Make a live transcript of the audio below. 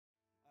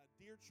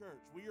Dear church,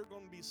 we are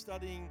going to be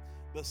studying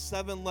the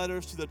 7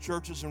 letters to the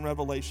churches in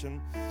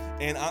Revelation.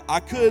 And I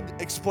could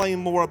explain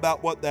more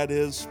about what that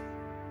is,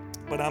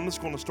 but I'm just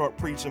going to start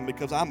preaching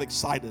because I'm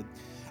excited.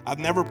 I've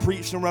never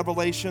preached in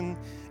Revelation,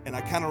 and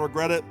I kind of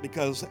regret it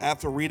because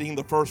after reading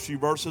the first few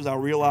verses, I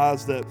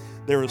realized that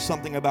there is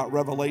something about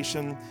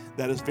Revelation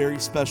that is very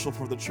special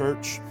for the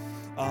church.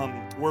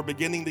 We're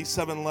beginning these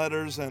 7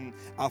 letters, and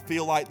I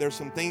feel like there's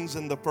some things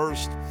in the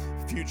first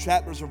few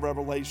chapters of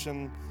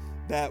Revelation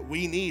that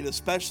we need,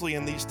 especially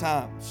in these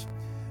times,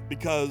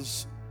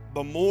 because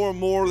the more and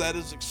more that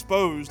is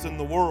exposed in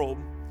the world,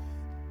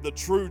 the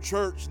true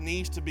church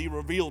needs to be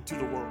revealed to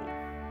the world.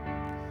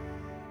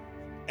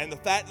 And the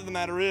fact of the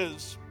matter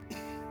is,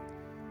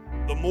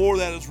 the more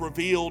that is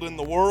revealed in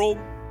the world,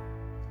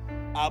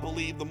 I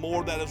believe the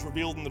more that is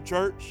revealed in the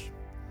church.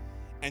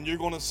 And you're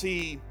going to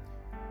see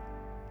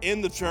in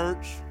the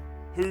church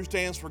who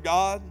stands for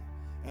God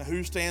and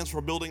who stands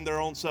for building their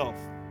own self.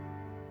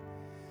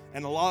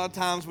 And a lot of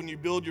times when you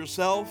build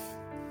yourself,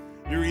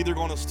 you're either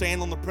going to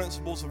stand on the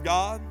principles of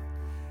God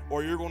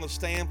or you're going to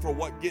stand for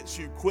what gets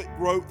you quick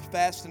growth,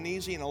 fast and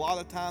easy, and a lot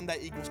of time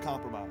that equals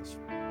compromise.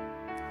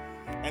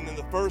 And in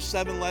the first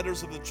 7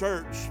 letters of the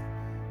church,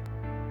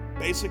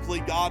 basically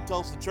God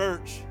tells the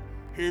church,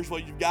 here's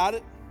where you've got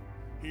it,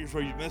 here's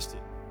where you've missed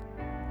it,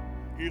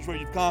 here's where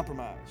you've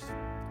compromised.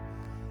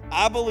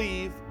 I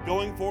believe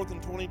going forth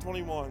in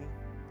 2021,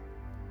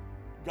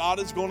 God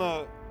is going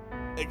to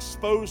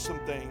expose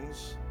some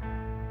things,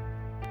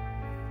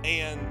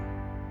 and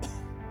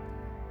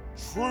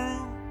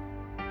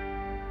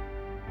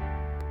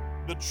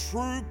the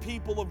true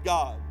people of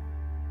God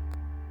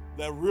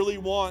that really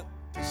want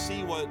to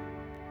see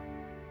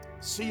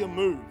a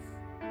move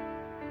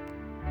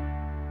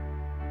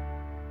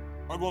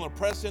are going to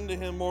press into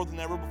Him more than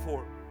ever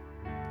before.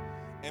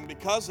 And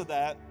because of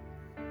that,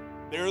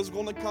 there is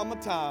going to come a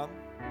time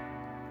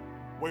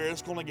where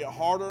it's going to get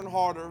harder and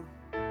harder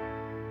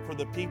for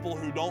the people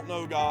who don't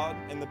know God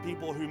and the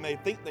people who may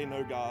think they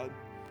know God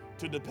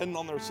to depend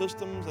on their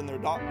systems and their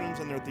doctrines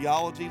and their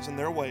theologies and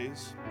their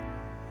ways.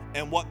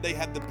 And what they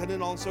have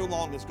depended on so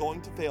long is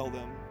going to fail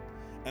them.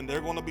 And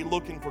they're going to be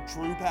looking for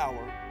true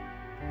power.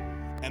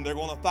 And they're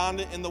going to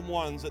find it in the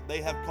ones that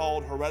they have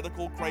called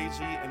heretical,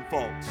 crazy, and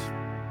false.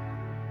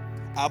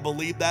 I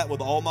believe that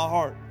with all my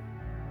heart.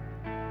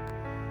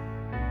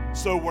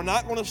 So we're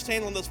not going to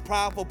stand on this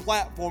prideful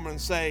platform and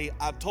say,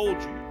 I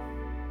told you.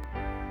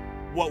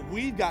 What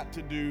we've got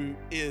to do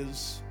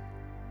is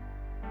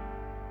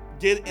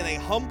get in a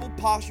humble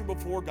posture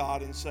before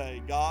God and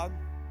say, God,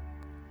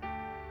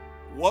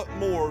 what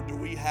more do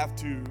we have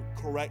to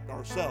correct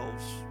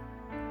ourselves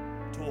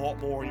to walk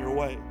more in your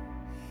way?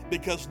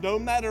 Because no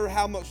matter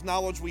how much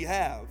knowledge we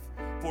have,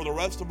 for the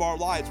rest of our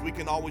lives, we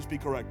can always be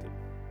corrected.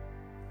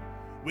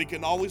 We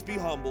can always be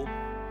humbled.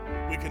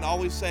 We can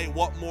always say,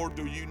 what more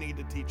do you need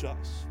to teach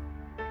us?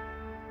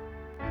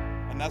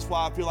 And that's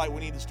why I feel like we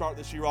need to start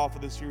this year off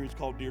with this series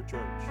called Dear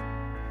Church.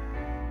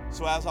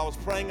 So as I was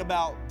praying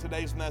about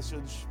today's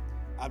message,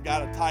 I've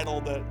got a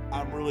title that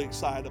I'm really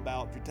excited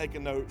about. If you're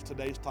taking notes,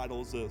 today's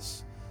title is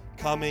this: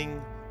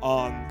 Coming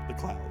on the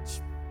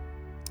Clouds.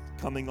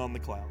 Coming on the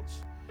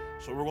Clouds.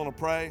 So we're going to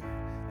pray,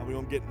 and we're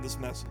going to get in this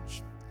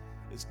message.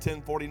 It's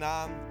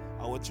 10:49.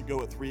 I'll let you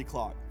go at 3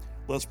 o'clock.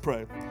 Let's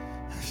pray.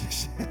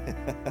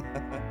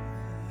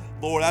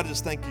 Lord, I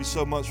just thank you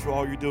so much for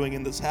all you're doing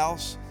in this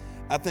house.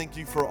 I thank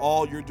you for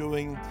all you're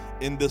doing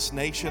in this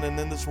nation and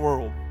in this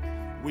world.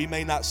 We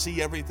may not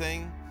see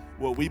everything,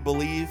 but we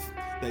believe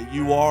that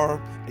you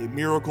are a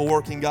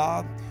miracle-working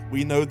God.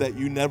 We know that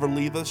you never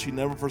leave us, you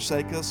never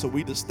forsake us, so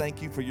we just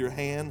thank you for your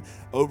hand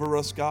over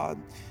us,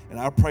 God. And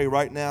I pray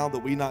right now that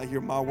we not hear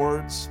my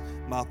words,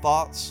 my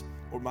thoughts,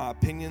 or my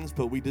opinions,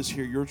 but we just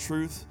hear your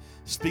truth.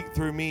 Speak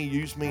through me,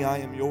 use me, I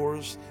am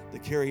yours to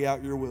carry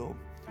out your will.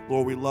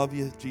 Lord, we love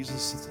you.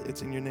 Jesus,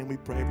 it's in your name we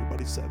pray.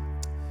 Everybody said,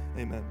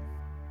 amen.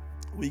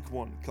 Week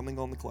 1, coming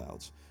on the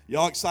clouds.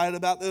 Y'all excited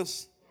about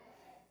this?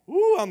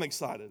 Woo, I'm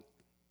excited.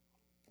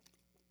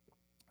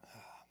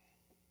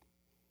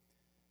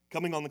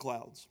 Coming on the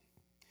clouds.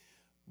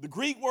 The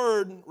Greek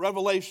word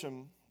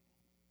revelation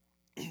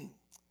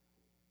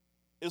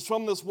is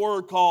from this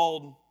word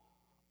called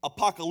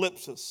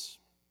apocalypsis.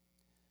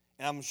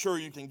 And I'm sure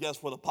you can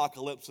guess what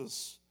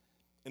apocalypsis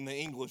in the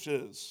English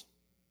is.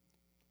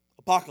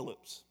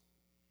 Apocalypse.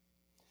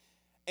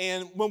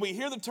 And when we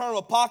hear the term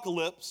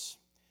apocalypse,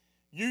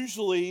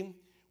 usually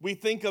we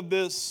think of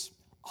this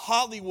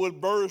Hollywood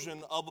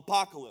version of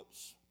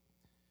apocalypse.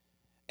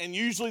 And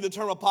usually the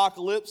term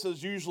apocalypse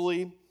is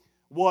usually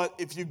what,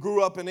 if you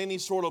grew up in any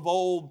sort of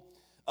old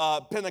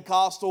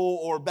Pentecostal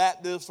or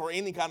Baptist or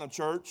any kind of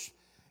church,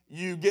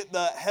 you get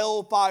the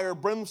hellfire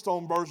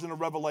brimstone version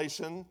of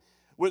Revelation,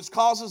 which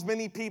causes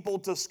many people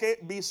to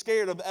be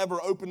scared of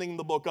ever opening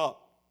the book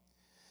up.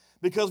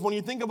 Because when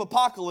you think of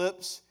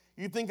apocalypse,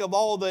 you think of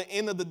all the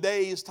end of the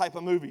days type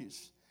of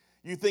movies.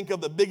 You think of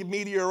the big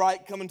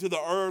meteorite coming to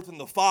the earth and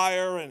the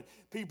fire and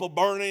people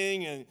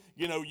burning, and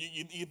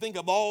you think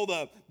of all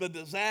the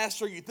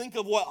disaster. You think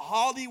of what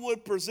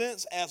Hollywood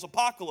presents as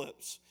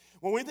apocalypse.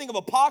 When we think of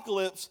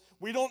apocalypse,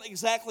 we don't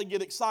exactly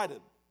get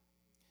excited.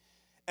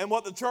 And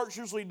what the church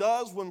usually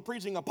does when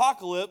preaching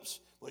apocalypse,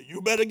 well,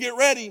 you better get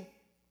ready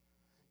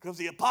because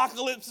the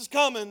apocalypse is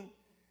coming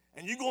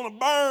and you're going to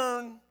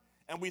burn.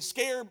 And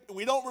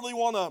we don't really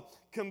want to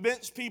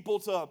convince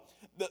people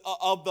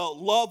of the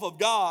love of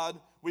God.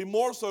 We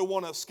more so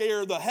want to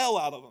scare the hell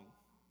out of them.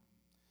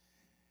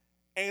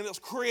 And it's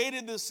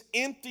created this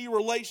empty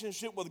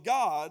relationship with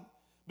God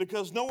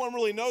because no one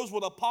really knows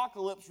what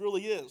apocalypse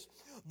really is.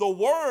 The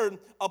word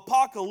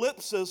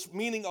apocalypsis,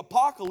 meaning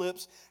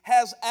apocalypse,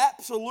 has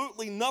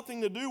absolutely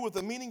nothing to do with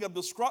the meaning of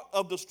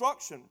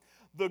destruction.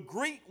 The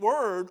Greek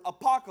word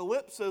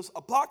apocalypse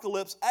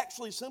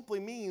actually simply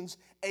means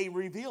a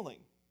revealing,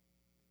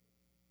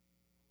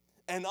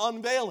 an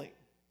unveiling.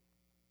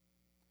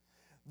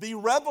 The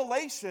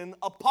revelation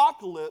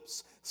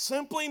apocalypse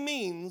simply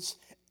means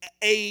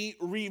a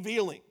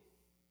revealing,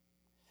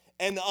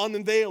 an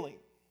unveiling.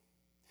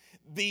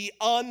 The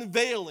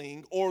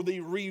unveiling or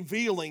the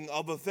revealing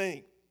of a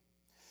thing.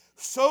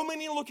 So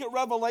many look at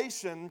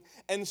Revelation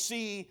and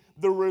see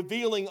the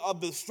revealing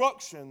of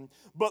destruction,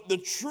 but the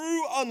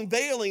true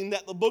unveiling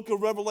that the book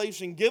of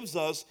Revelation gives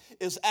us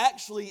is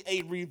actually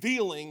a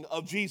revealing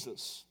of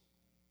Jesus.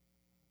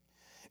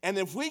 And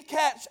if we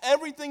catch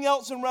everything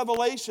else in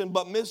Revelation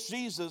but miss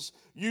Jesus,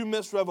 you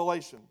miss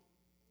Revelation.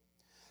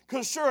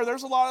 Because sure,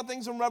 there's a lot of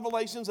things in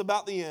Revelations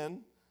about the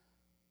end.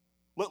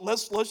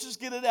 Let's just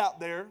get it out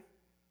there.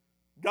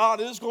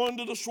 God is going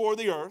to destroy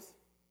the earth.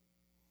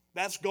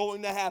 That's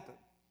going to happen.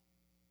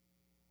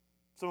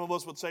 Some of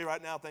us would say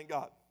right now, thank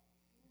God.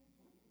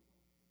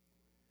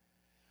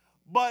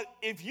 But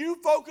if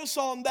you focus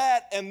on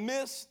that and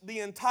miss the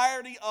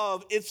entirety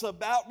of it's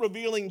about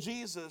revealing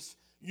Jesus,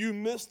 you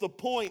miss the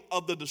point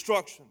of the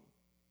destruction.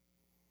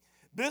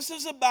 This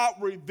is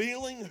about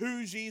revealing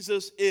who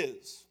Jesus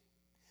is.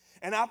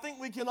 And I think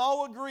we can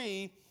all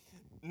agree,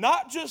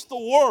 not just the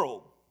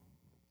world.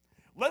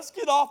 Let's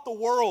get off the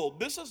world.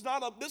 This is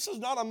not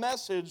a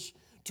message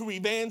to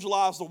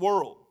evangelize the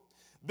world.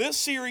 This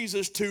series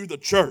is to the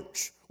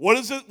church. What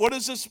is it? What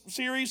is this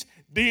series?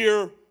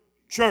 Dear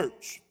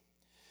Church.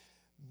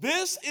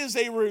 This is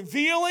a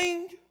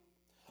revealing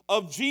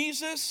of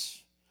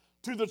Jesus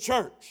to the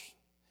church.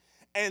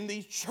 And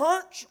the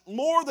church,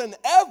 more than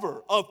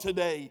ever of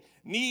today,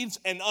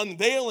 needs an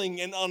unveiling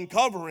and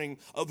uncovering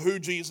of who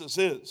Jesus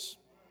is.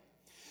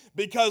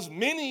 Because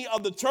many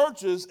of the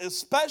churches,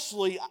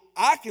 especially,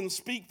 I can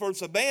speak for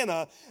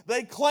Savannah,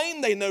 they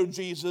claim they know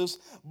Jesus,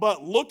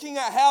 but looking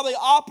at how they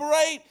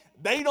operate,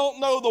 they don't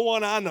know the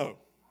one I know.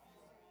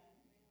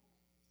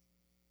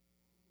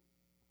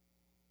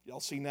 Y'all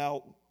see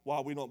now why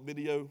we don't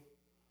video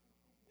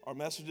our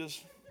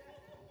messages?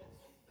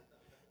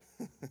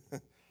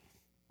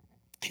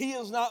 He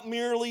is not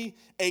merely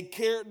a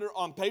character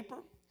on paper.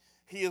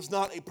 He is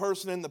not a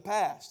person in the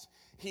past.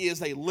 He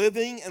is a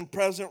living and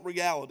present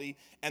reality,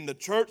 and the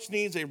church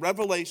needs a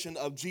revelation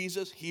of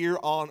Jesus here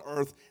on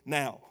earth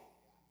now.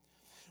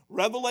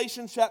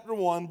 Revelation chapter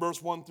 1,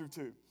 verse 1 through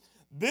 2.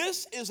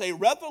 This is a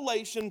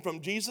revelation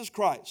from Jesus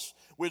Christ,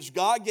 which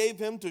God gave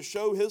him to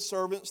show his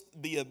servants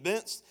the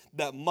events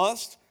that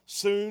must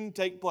soon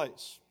take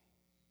place.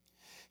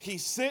 He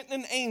sent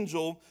an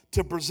angel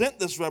to present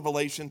this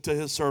revelation to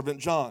his servant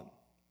John,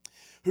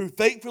 who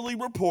faithfully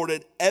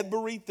reported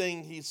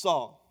everything he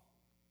saw.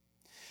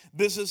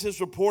 This is his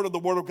report of the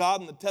word of God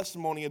and the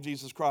testimony of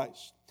Jesus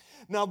Christ.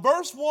 Now,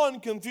 verse 1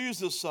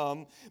 confuses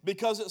some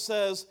because it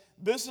says,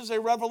 this is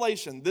a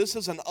revelation. This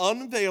is an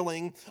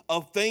unveiling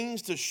of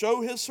things to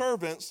show his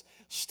servants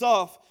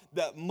stuff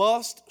that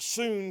must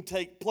soon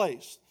take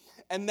place.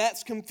 And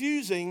that's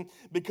confusing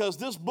because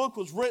this book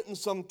was written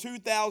some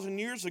 2,000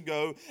 years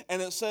ago,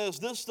 and it says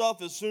this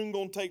stuff is soon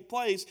going to take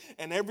place,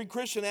 and every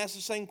Christian asks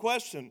the same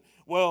question.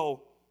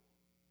 Well,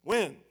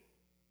 when?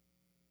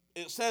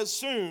 It says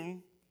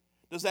soon.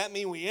 Does that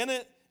mean we in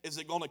it? Is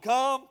it going to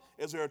come?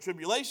 Is there a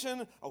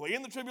tribulation? Are we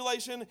in the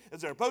tribulation?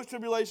 Is there a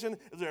post-tribulation?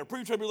 Is there a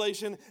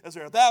pre-tribulation? Is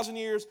there 1,000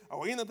 years? Are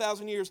we in the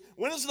 1,000 years?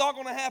 When is it all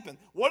going to happen?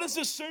 What does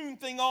this soon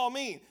thing all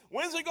mean?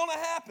 When is it going to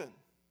happen?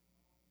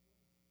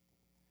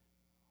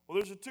 Well,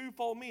 there's a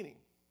twofold meaning.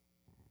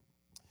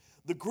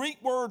 The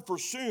Greek word for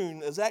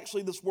soon is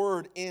actually this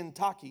word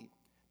entaki,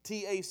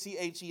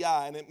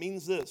 T-A-C-H-E-I, and it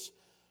means this,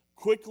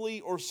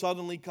 quickly or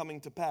suddenly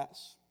coming to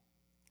pass.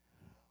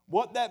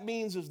 What that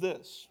means is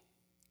this.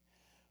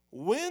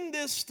 When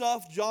this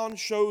stuff John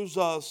shows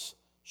us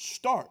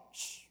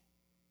starts,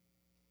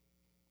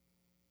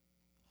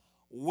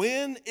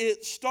 when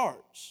it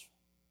starts,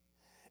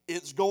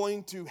 it's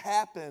going to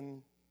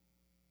happen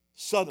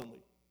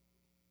suddenly.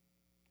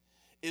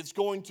 It's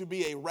going to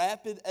be a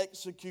rapid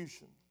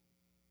execution.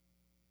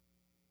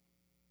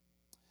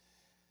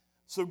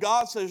 So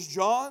God says,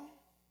 John,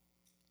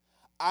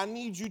 I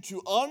need you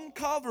to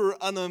uncover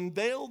and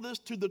unveil this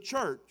to the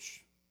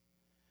church,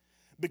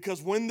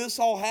 because when this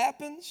all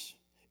happens,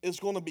 it's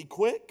going to be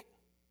quick.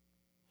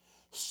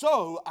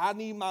 So I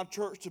need my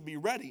church to be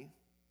ready,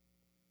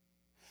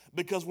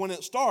 because when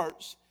it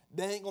starts,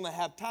 they ain't going to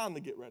have time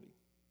to get ready.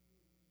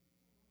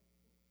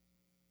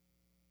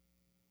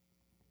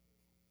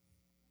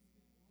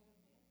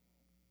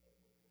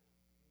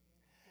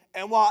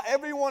 And while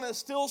everyone is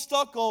still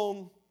stuck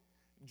on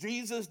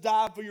Jesus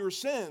died for your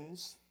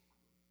sins,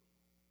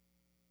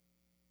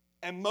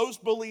 and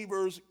most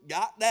believers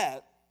got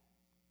that,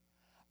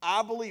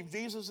 I believe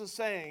Jesus is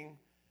saying,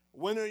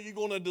 when are you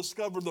going to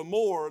discover the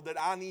more that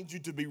I need you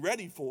to be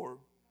ready for?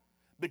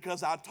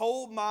 Because I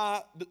told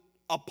my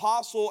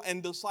apostle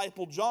and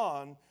disciple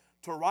John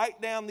to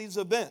write down these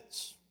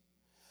events.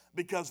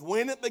 Because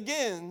when it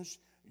begins,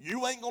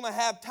 you ain't going to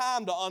have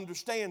time to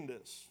understand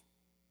this.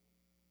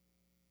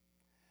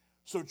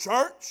 So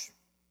church,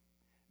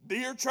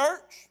 dear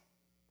church,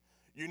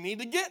 you need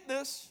to get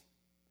this.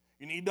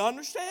 You need to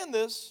understand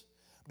this.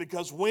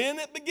 Because when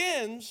it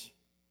begins,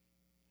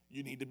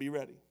 you need to be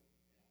ready.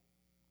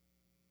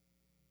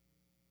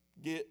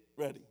 Get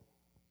ready.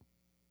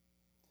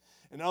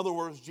 In other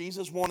words,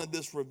 Jesus wanted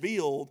this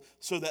revealed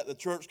so that the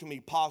church can be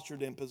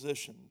postured and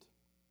positioned.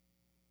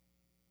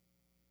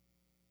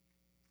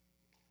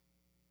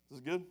 Is this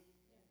good?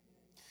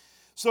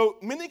 So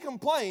many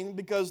complain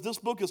because this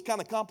book is kind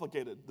of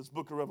complicated, this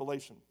book of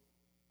Revelation.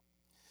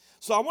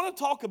 So I want to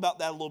talk about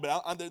that a little bit.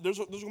 There's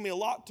going to be a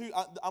lot to.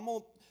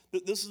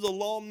 This is a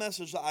long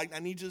message. I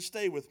need you to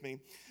stay with me.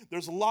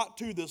 There's a lot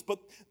to this, but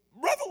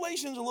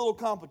Revelation is a little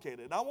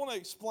complicated. I want to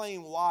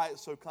explain why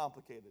it's so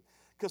complicated.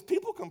 Because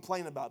people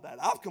complain about that.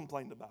 I've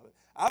complained about it.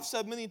 I've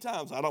said many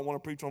times, I don't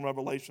want to preach on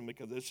Revelation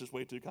because it's just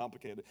way too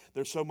complicated.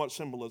 There's so much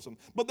symbolism.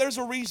 But there's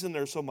a reason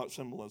there's so much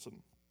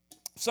symbolism.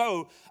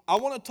 So I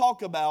want to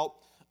talk about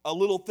a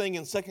little thing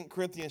in 2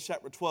 Corinthians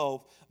chapter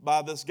 12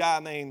 by this guy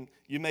named,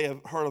 you may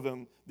have heard of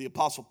him, the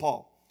Apostle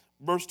Paul.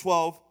 Verse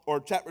 12, or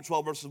chapter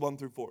 12, verses 1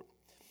 through 4.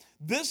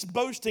 This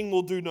boasting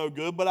will do no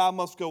good, but I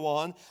must go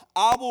on.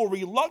 I will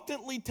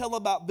reluctantly tell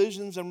about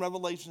visions and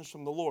revelations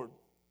from the Lord.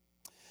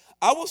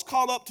 I was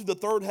caught up to the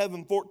third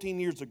heaven 14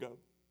 years ago.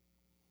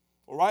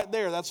 Well, right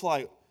there, that's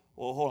like,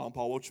 well, hold on,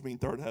 Paul, what you mean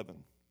third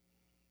heaven?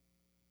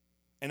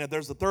 And if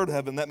there's a third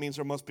heaven, that means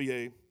there must be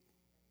a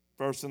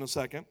first and a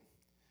second.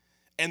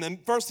 And the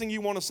first thing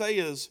you want to say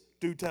is,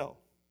 do tell,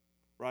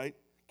 right?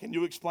 Can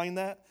you explain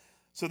that?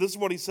 So this is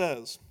what he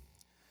says.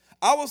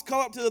 I was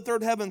caught up to the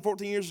third heaven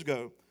 14 years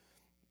ago.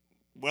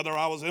 Whether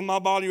I was in my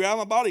body or out of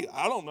my body,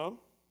 I don't know.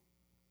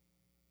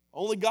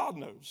 Only God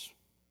knows.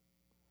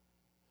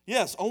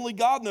 Yes, only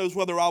God knows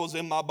whether I was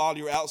in my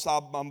body or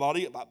outside my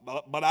body,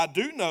 but I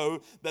do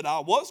know that I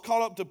was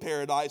caught up to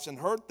paradise and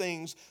heard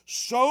things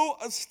so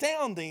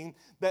astounding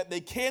that they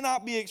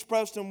cannot be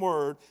expressed in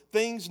word,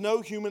 things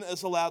no human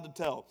is allowed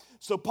to tell.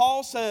 So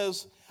Paul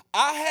says,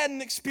 I had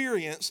an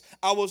experience.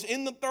 I was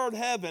in the third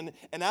heaven,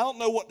 and I don't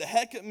know what the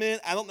heck it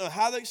meant. I don't know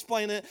how to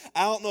explain it.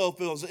 I don't know if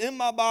it was in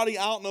my body.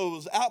 I don't know if it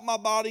was out my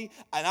body,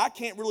 and I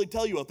can't really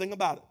tell you a thing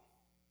about it.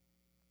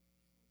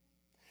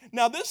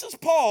 Now, this is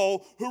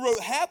Paul, who wrote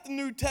half the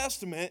New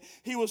Testament.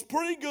 He was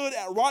pretty good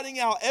at writing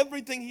out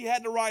everything he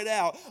had to write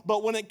out.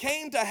 But when it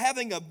came to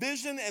having a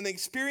vision and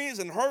experience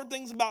and heard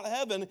things about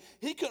heaven,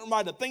 he couldn't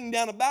write a thing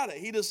down about it.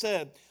 He just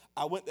said,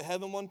 I went to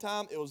heaven one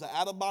time. It was an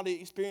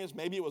out-of-body experience.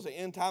 Maybe it was an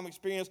end-time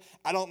experience.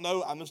 I don't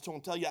know. I'm just going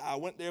to tell you I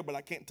went there, but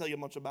I can't tell you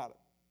much about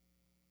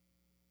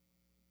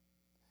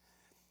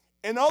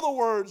it. In other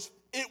words,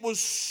 it was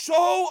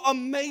so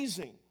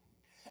amazing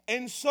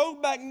and so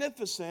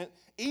magnificent,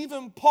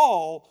 even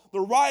Paul,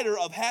 the writer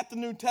of half the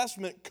New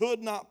Testament,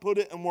 could not put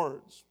it in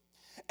words.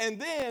 And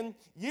then,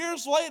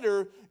 years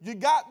later, you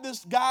got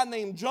this guy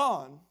named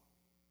John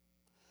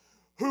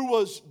who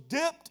was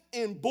dipped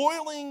in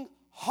boiling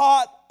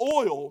hot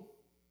oil,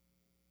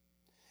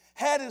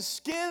 had his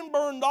skin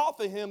burned off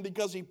of him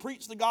because he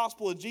preached the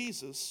gospel of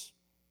Jesus.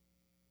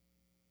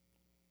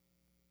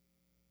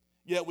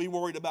 Yet we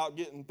worried about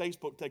getting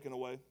Facebook taken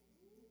away.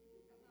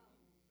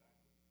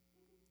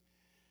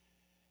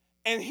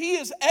 And he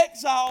is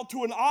exiled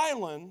to an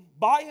island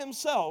by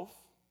himself,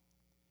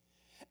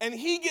 and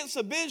he gets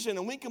a vision,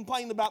 and we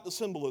complained about the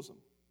symbolism.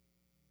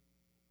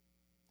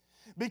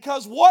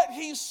 Because what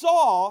he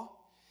saw,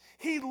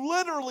 he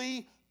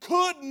literally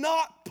could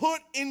not put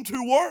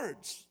into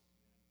words.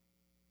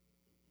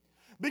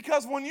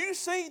 Because when you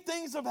see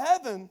things of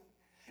heaven,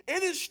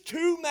 it is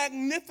too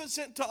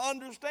magnificent to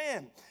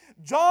understand.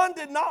 John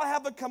did not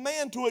have a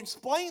command to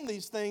explain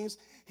these things.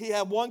 He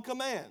had one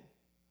command: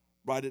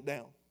 write it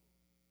down.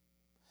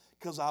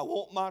 Because I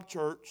want my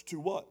church to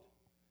what?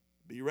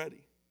 Be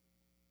ready.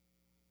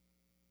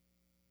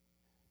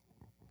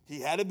 He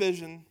had a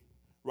vision,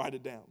 write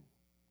it down.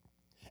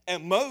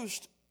 And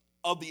most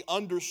of the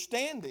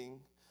understanding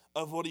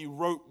of what he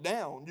wrote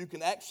down, you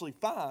can actually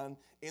find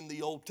in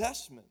the Old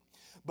Testament.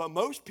 But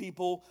most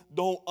people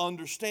don't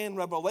understand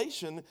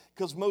Revelation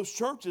because most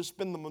churches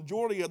spend the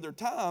majority of their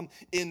time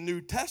in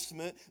New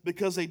Testament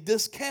because they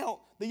discount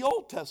the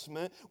Old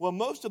Testament. Well,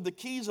 most of the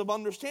keys of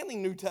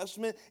understanding New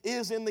Testament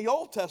is in the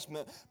Old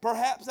Testament.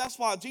 Perhaps that's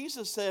why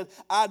Jesus said,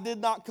 I did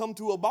not come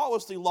to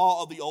abolish the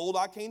law of the old,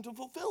 I came to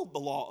fulfill the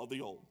law of the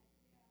old.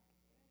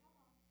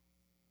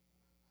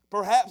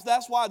 Perhaps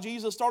that's why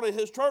Jesus started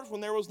his church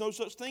when there was no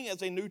such thing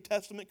as a New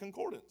Testament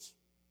concordance.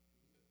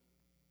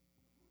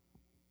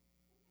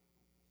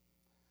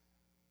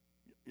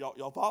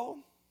 Y'all follow?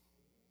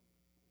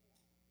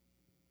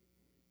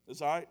 Is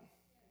that all right?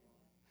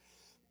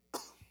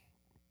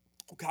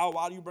 Kyle,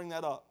 why do you bring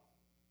that up?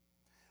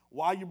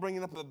 Why are you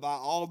bringing up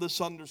about all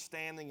this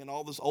understanding and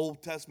all this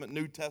Old Testament,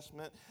 New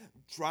Testament?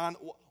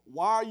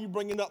 Why are you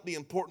bringing up the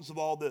importance of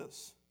all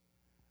this?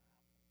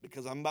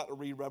 Because I'm about to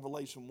read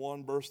Revelation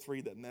 1, verse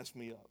 3 that messed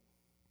me up.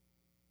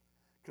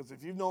 Because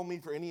if you've known me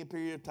for any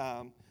period of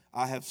time,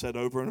 I have said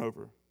over and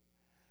over,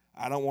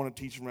 I don't want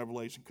to teach from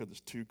Revelation because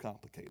it's too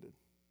complicated.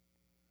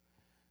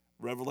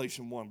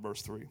 Revelation 1,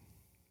 verse 3.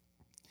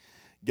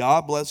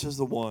 God blesses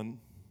the one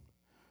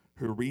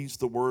who reads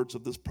the words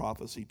of this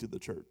prophecy to the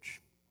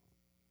church.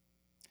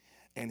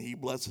 And he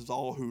blesses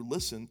all who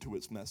listen to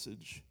its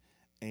message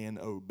and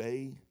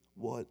obey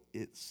what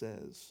it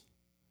says.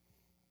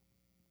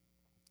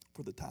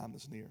 For the time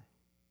is near.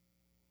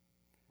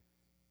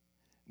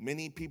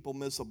 Many people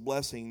miss a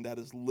blessing that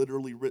is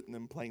literally written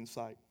in plain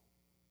sight.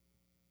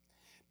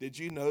 Did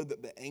you know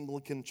that the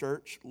Anglican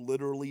Church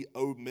literally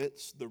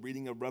omits the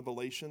reading of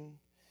Revelation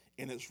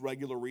in its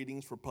regular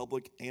readings for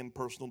public and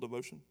personal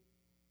devotion?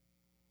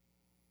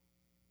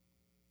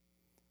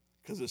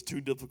 Because it's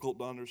too difficult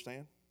to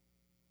understand.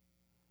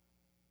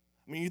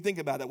 I mean, you think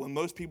about it. When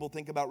most people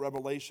think about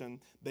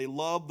Revelation, they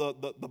love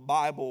the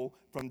Bible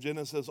from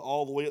Genesis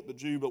all the way up to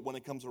Jude, but when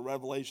it comes to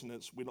Revelation,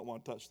 we don't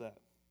want to touch that.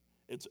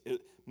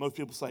 Most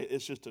people say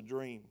it's just a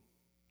dream,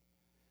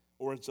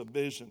 or it's a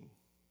vision,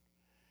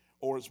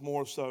 or it's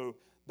more so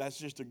that's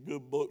just a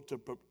good book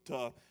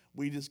to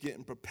we just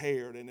getting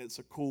prepared, and it's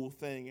a cool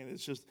thing, and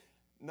it's just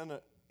no.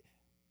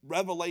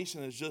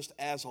 Revelation is just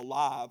as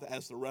alive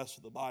as the rest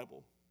of the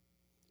Bible.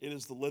 It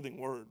is the living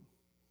word.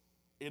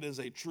 It is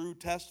a true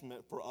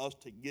testament for us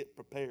to get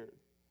prepared.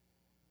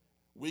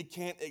 We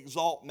can't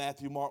exalt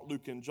Matthew, Mark,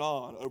 Luke, and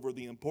John over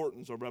the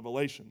importance of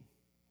Revelation.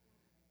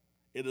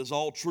 It is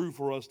all true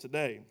for us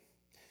today.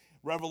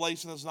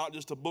 Revelation is not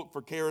just a book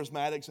for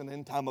charismatics and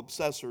end-time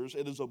obsessors.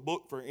 It is a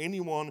book for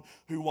anyone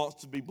who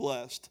wants to be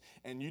blessed.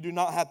 And you do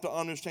not have to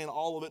understand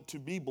all of it to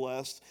be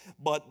blessed,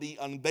 but the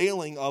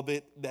unveiling of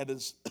it, that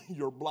is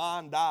your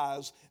blind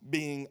eyes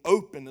being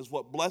open, is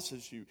what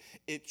blesses you.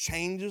 It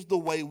changes the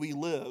way we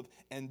live,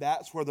 and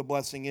that's where the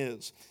blessing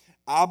is.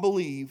 I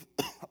believe,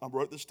 I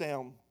wrote this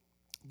down,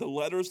 the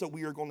letters that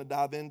we are going to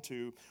dive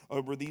into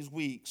over these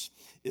weeks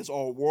is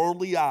our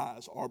worldly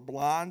eyes, our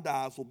blind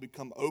eyes will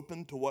become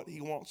open to what he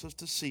wants us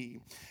to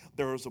see.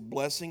 There is a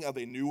blessing of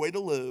a new way to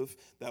live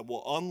that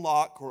will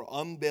unlock or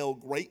unveil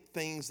great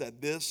things that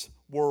this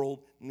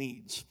world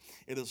needs.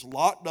 It is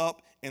locked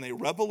up in a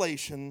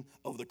revelation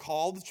of the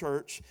call of the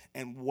church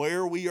and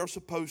where we are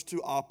supposed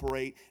to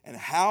operate and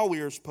how we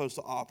are supposed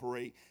to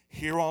operate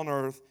here on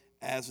earth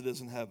as it is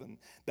in heaven.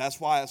 That's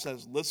why it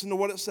says, listen to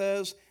what it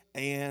says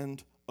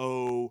and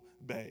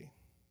obey.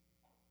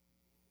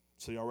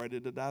 So y'all ready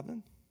to dive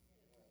in?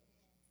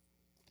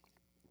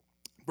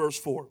 Verse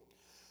 4.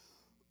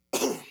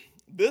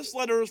 This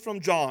letter is from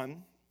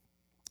John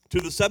to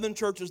the 7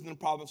 churches in the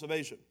province of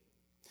Asia.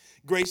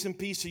 Grace and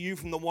peace to you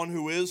from the one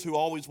who is, who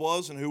always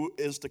was, and who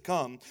is to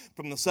come,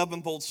 from the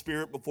sevenfold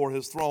Spirit before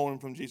his throne, and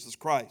from Jesus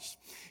Christ.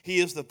 He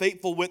is the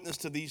faithful witness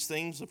to these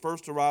things, the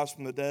first to rise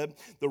from the dead,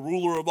 the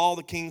ruler of all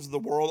the kings of the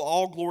world.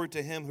 All glory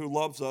to him who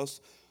loves us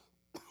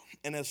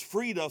and has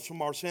freed us from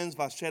our sins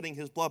by shedding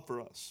his blood for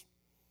us.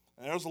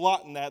 And there's a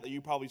lot in that you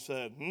probably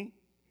said,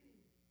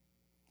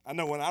 I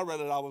know when I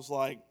read it, I was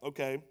like,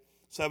 okay,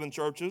 7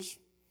 churches.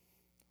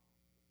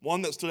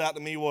 One that stood out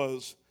to me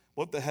was,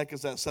 what the heck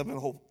is that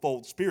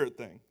sevenfold Spirit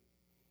thing?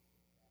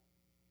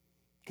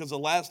 Because the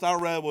last I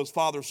read was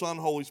Father, Son,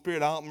 Holy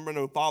Spirit. I don't remember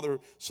no Father,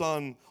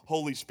 Son,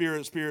 Holy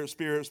Spirit, Spirit,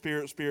 Spirit,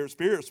 Spirit, Spirit,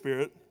 Spirit,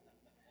 Spirit.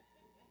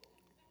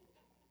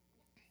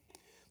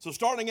 So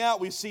starting out,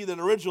 we see that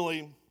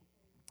originally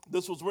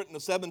this was written to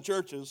 7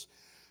 churches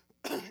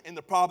in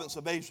the province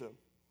of Asia.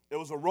 It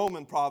was a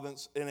Roman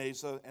province in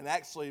Asia, and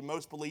actually,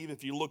 most believe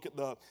if you look at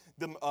the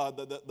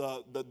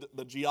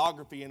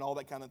geography and all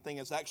that kind of thing,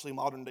 it's actually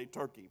modern-day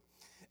Turkey.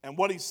 And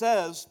what he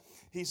says,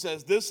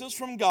 this is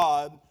from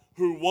God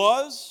who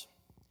was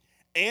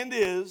and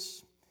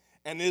is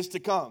to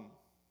come.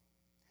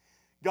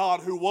 God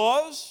who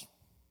was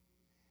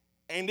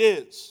and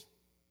is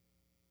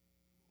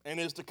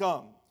to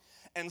come.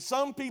 And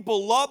some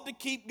people love to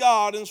keep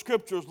God in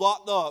scriptures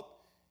locked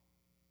up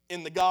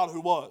in the God who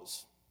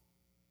was.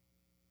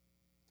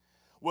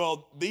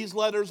 Well, these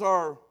letters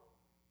are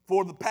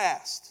for the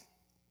past.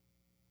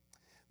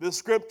 This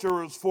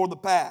scripture is for the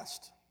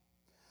past.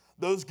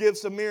 Those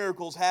gifts and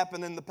miracles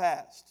happened in the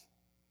past.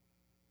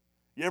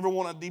 You ever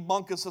want to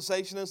debunk a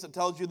cessationist that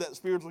tells you that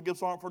spiritual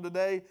gifts aren't for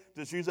today?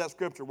 Just use that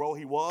scripture. Well,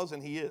 he was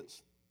and he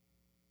is.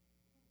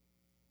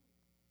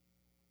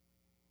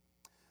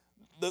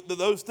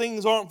 Those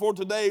things aren't for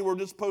today. We're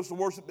just supposed to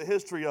worship the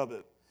history of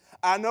it.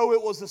 I know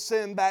it was a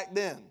sin back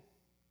then,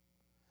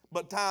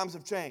 but times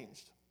have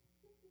changed.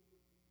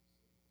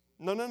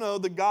 No.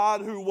 The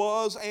God who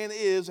was and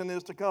is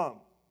to come.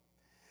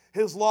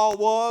 His law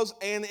was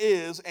and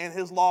is, and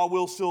his law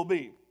will still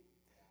be.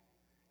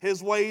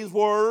 His ways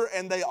were,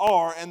 and they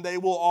are, and they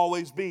will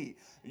always be.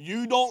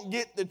 You don't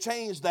get to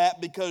change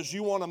that because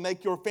you want to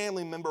make your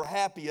family member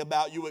happy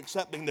about you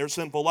accepting their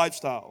sinful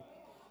lifestyle.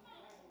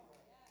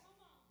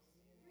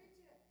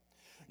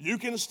 You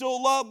can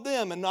still love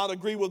them and not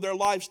agree with their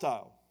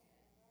lifestyle.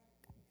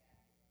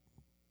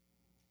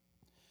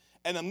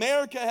 And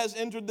America has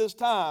entered this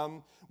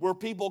time where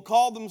people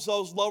call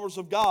themselves lovers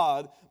of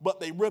God, but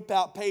they rip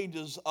out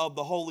pages of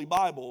the Holy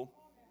Bible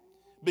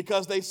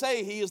because they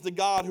say He is the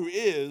God who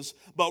is,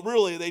 but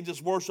really they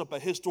just worship a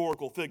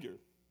historical figure.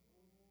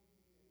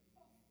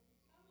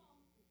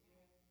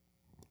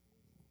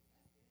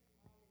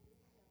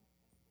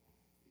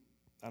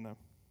 I know.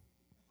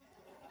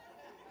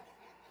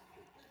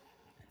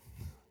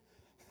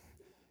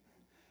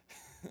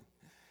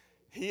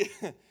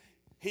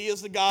 He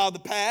is the God of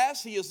the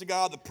past. He is the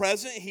God of the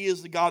present. He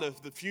is the God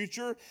of the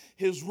future.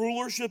 His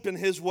rulership and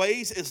His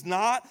ways is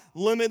not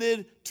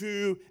limited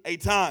to a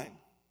time.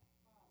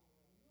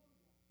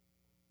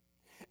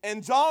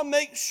 And John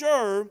makes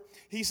sure,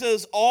 he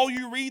says, all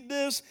you read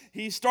this,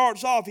 he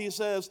starts off, he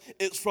says,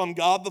 it's from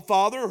God the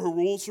Father who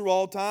rules through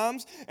all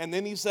times. And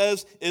then he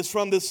says, it's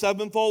from the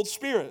sevenfold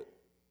Spirit.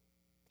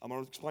 I'm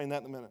going to explain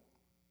that in a minute.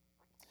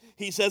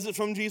 He says it's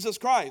from Jesus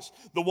Christ,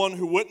 the one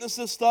who witnessed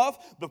this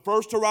stuff, the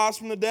first to rise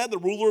from the dead, the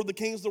ruler of the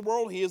kings of the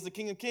world. He is the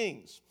King of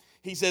kings.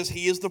 He says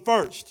He is the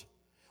first.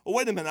 Well,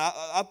 wait a minute.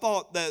 I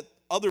thought that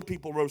other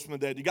people rose from the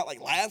dead. You got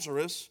like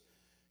Lazarus.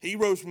 He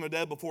rose from the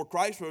dead before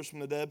Christ rose from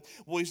the dead.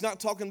 Well, he's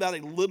not talking about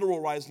a literal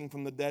rising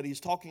from the dead.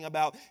 He's talking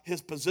about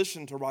his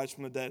position to rise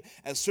from the dead.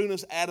 As soon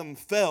as Adam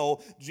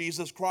fell,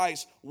 Jesus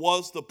Christ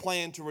was the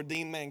plan to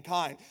redeem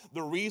mankind.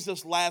 The reason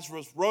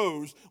Lazarus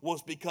rose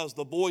was because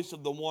the voice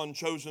of the one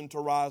chosen to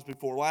rise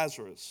before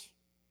Lazarus.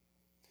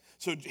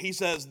 So he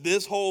says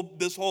this whole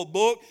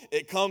book,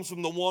 it comes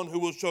from the one who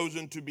was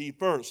chosen to be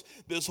first.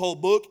 This whole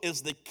book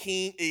is the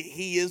king.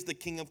 He is the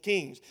King of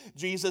kings.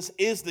 Jesus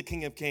is the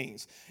King of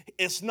kings.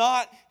 It's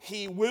not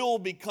He will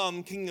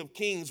become King of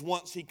kings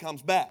once He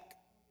comes back.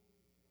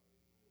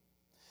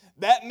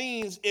 That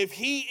means if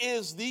He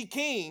is the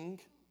king,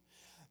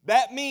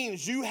 that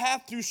means you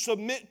have to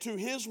submit to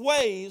His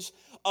ways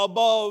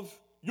above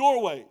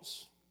your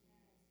ways,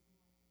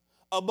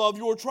 above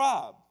your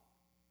tribe,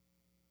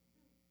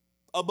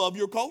 above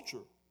your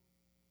culture,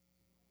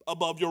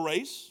 above your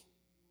race,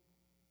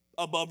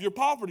 above your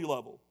poverty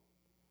level,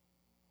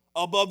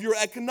 above your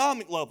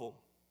economic level,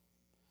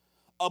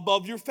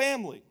 above your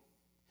family.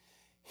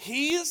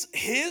 His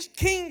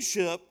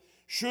kingship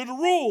should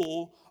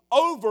rule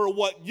over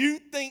what you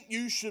think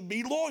you should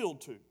be loyal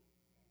to.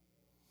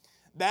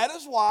 That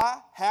is why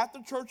half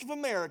the Church of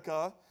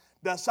America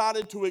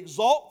decided to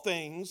exalt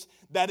things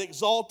that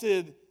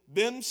exalted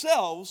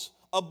themselves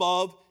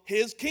above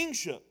His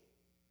kingship.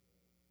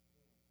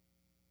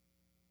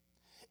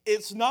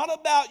 It's not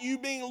about you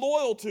being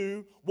loyal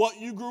to what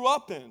you grew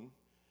up in.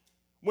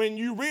 When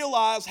you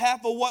realize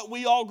half of what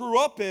we all grew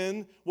up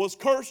in was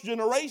cursed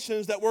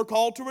generations that we're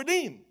called to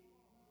redeem.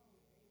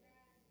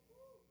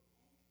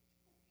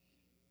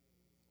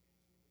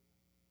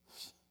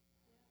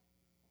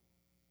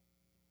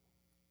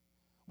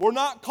 We're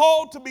not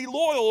called to be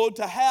loyal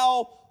to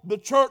how the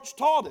church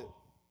taught it.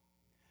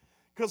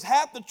 Because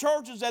half the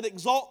churches that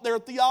exalt their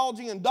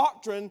theology and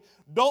doctrine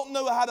don't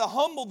know how to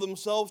humble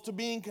themselves to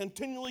being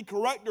continually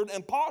corrected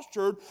and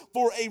postured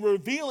for a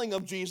revealing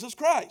of Jesus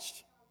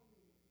Christ.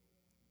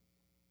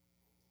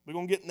 We're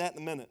going to get in that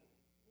in a minute.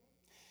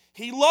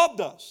 He loved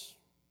us.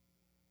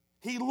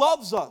 He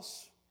loves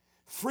us.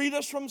 Freed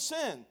us from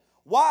sin.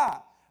 Why?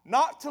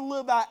 Not to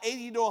live out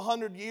 80 to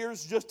 100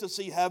 years just to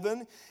see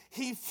heaven.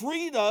 He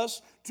freed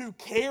us to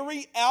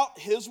carry out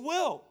His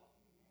will.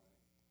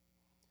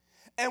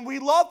 And we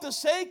love to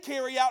say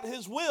carry out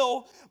His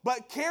will,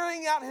 but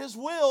carrying out His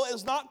will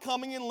is not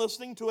coming and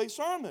listening to a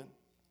sermon.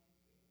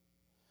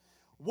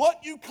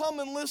 What you come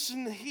and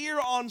listen here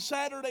on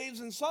Saturdays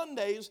and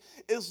Sundays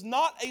is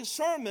not a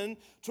sermon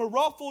to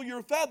ruffle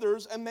your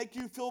feathers and make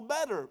you feel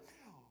better.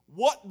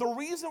 The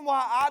reason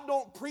why I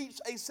don't preach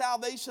a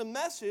salvation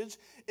message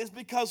is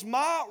because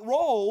my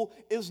role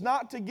is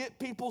not to get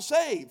people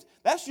saved.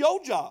 That's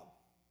your job.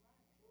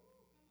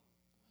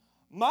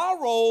 My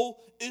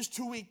role is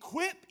to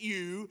equip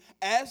you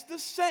as the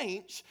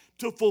saints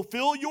to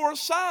fulfill your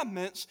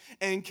assignments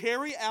and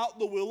carry out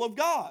the will of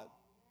God.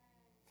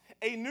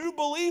 A new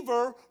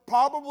believer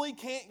probably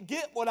can't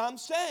get what I'm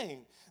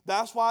saying.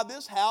 That's why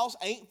this house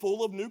ain't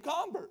full of new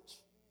converts.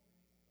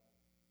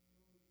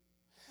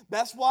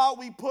 That's why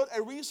we put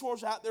a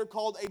resource out there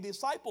called a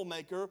disciple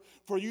maker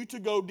for you to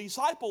go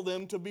disciple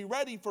them to be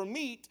ready for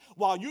meat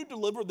while you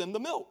deliver them the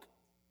milk.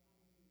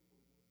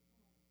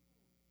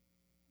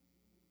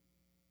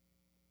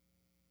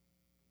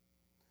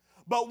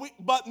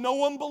 But no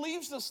one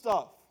believes this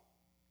stuff.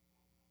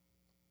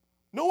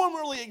 No one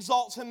really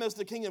exalts Him as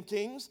the King of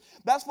Kings.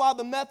 That's why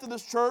the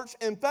Methodist Church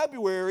in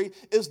February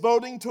is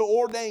voting to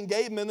ordain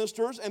gay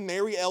ministers and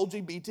marry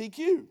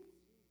LGBTQ.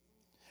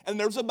 And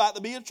there's about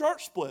to be a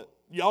church split.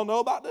 Y'all know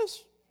about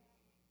this?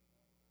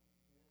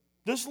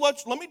 Just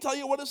let me tell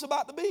you what it's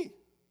about to be.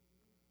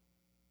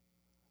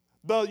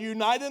 The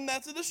United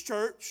Methodist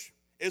Church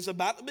is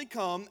about to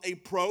become a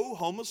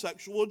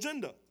pro-homosexual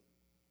agenda.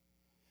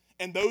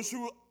 And those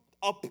who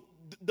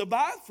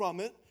divide from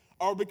it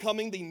are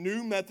becoming the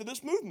New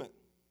Methodist movement.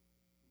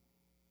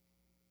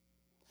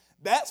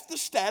 That's the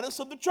status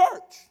of the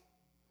church.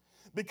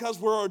 Because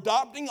we're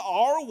adopting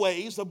our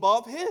ways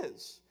above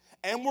His.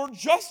 And we're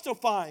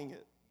justifying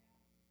it.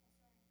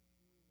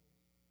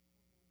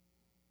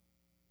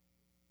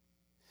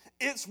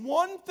 It's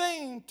one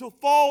thing to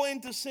fall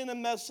into sin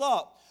and mess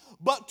up,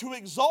 but to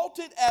exalt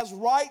it as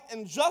right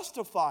and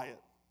justify it.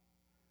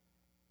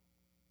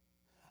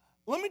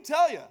 Let me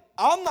tell you,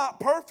 I'm not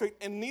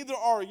perfect and neither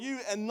are you,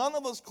 and none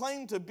of us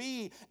claim to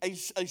be a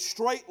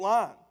straight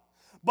line.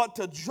 But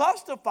to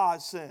justify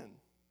sin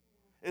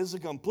is a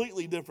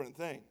completely different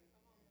thing.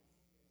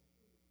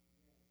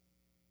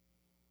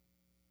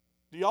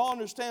 Do y'all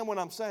understand what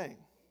I'm saying?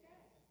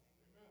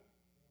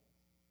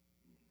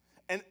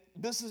 And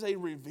this is a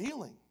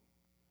revealing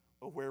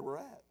of where we're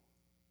at.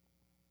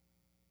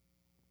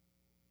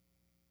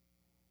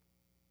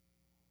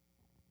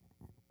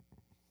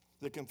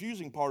 The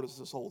confusing part is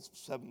this whole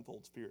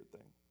sevenfold Spirit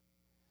thing.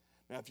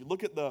 Now, if you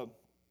look at the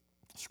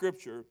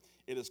Scripture,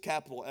 it is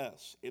capital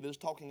S. It is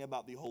talking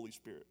about the Holy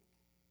Spirit.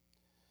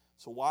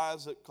 So why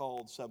is it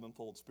called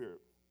sevenfold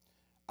Spirit?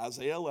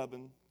 Isaiah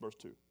 11, verse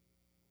 2.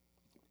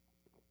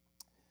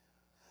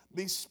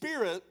 The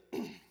Spirit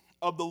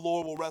of the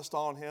Lord will rest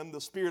on him,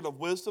 the Spirit of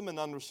wisdom and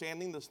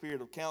understanding, the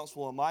Spirit of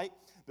counsel and might,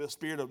 the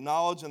Spirit of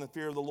knowledge and the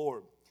fear of the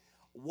Lord.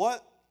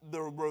 What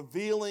the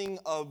revealing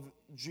of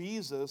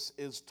Jesus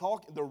is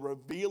talking, the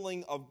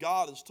revealing of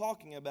God is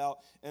talking about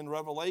in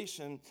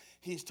Revelation,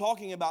 he's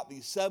talking about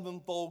the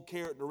sevenfold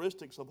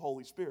characteristics of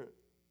Holy Spirit.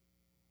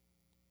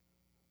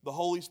 The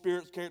Holy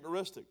Spirit's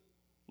characteristic: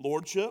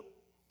 lordship.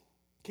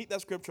 Keep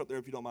that scripture up there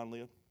if you don't mind,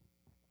 Leah.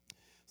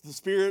 It's the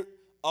Spirit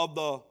of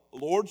the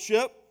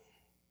lordship,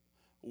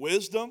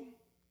 wisdom,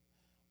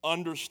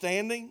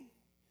 understanding,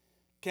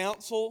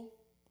 counsel,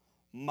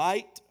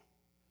 might,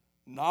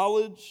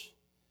 knowledge,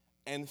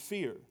 and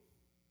fear.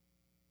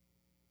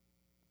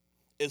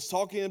 It's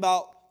talking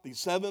about the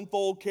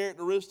sevenfold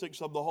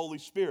characteristics of the Holy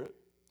Spirit.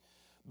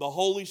 The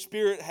Holy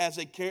Spirit has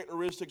a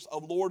characteristics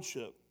of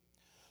lordship.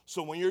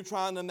 So when you're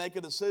trying to make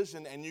a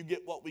decision and you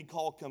get what we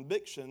call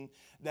conviction,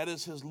 that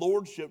is His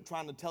lordship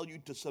trying to tell you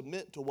to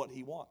submit to what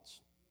He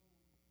wants.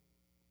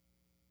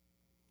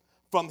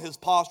 From His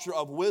posture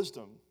of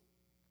wisdom.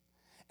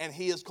 And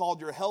He is called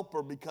your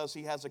helper because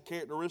He has a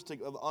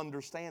characteristic of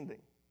understanding.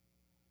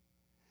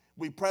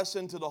 We press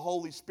into the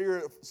Holy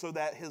Spirit so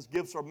that His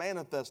gifts are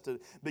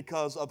manifested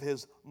because of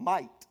His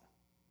might.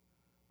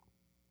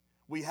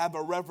 We have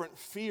a reverent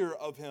fear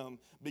of Him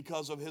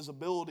because of His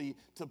ability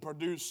to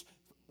produce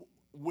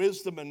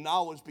wisdom and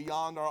knowledge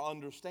beyond our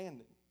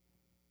understanding.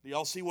 Do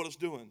y'all see what it's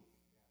doing?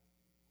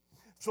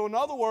 So in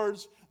other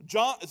words,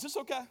 John, is this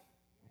okay?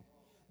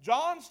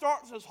 John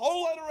starts his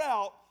whole letter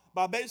out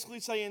by basically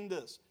saying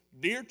this: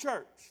 Dear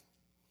church,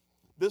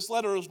 this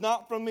letter is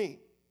not from me.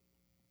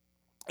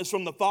 It's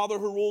from the Father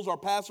who rules our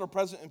past, our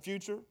present, and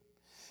future.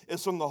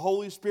 It's from the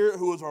Holy Spirit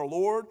who is our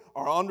Lord,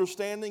 our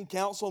understanding,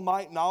 counsel,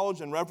 might, knowledge,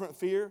 and reverent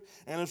fear.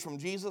 And it's from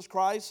Jesus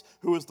Christ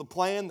who is the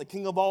plan, the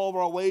King of all of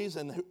our ways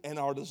and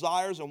our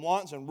desires and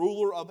wants and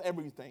ruler of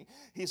everything.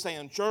 He's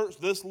saying, church,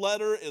 this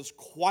letter is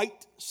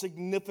quite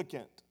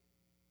significant.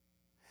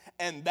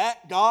 And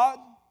that God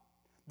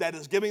that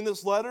is giving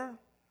this letter,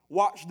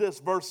 watch this,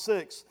 verse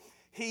 6.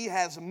 He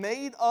has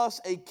made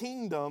us a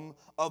kingdom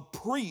of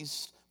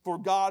priests for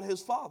God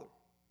His Father.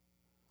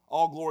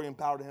 All glory and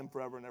power to Him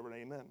forever and ever,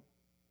 and amen.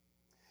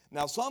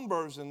 Now, some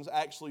versions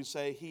actually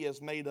say He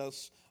has made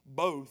us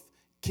both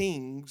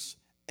kings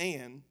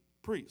and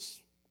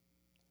priests.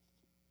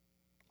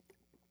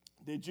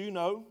 Did you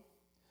know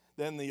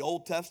that in the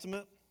Old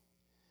Testament,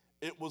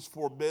 it was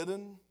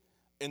forbidden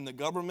in the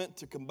government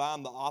to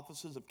combine the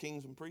offices of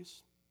kings and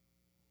priests?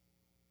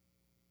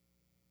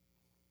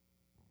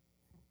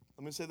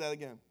 Let me say that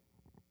again,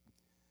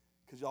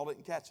 because y'all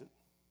didn't catch it.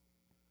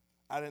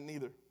 I didn't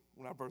either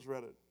when I first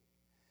read it.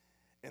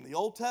 In the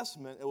Old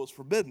Testament, it was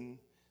forbidden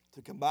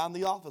to combine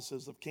the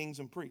offices of kings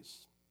and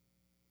priests.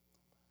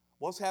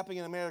 What's happening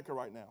in America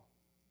right now?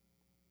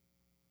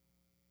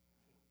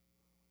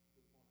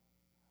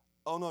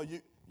 Oh no,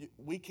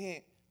 we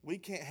can't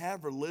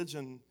have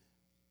religion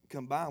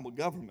combined with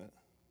government.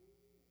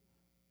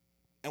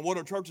 And what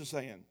are churches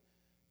saying?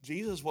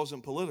 Jesus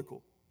wasn't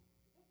political.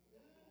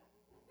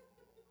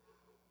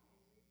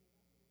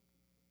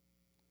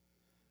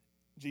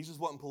 Jesus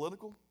wasn't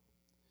political?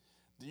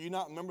 Do you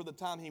not remember the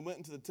time He went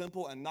into the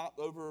temple and knocked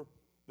over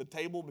the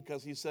table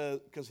because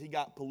he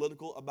got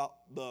political about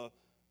the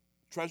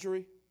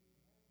treasury?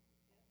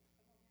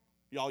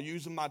 Y'all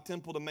using my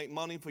temple to make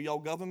money for y'all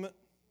government?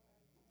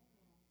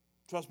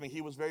 Trust me,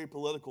 he was very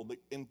political.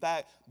 In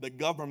fact, the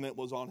government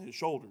was on his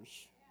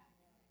shoulders.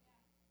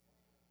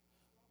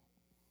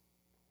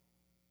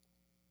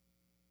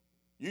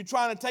 You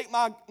trying to take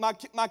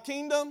my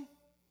kingdom?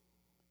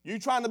 You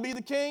trying to be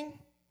the king?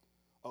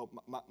 Oh,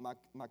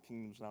 my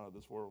kingdom's not of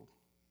this world.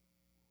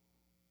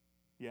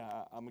 Yeah,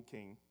 I'm a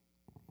king.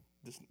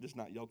 This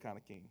not your kind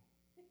of king.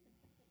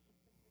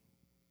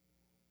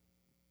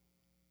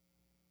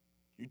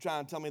 You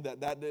trying to tell me that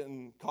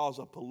didn't cause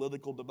a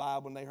political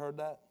divide when they heard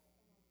that?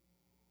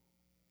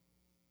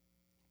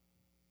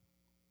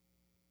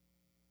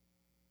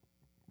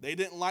 They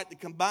didn't like to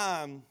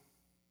combine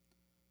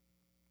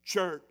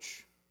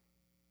church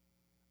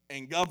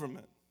and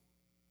government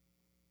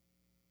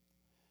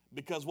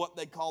because what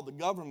they called the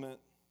government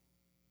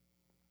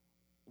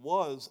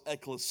was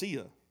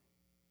ecclesia.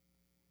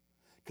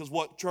 Because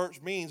what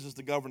church means is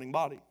the governing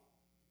body.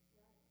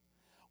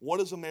 What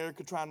is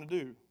America trying to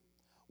do?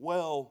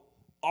 Well,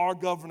 our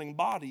governing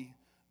body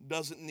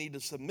doesn't need to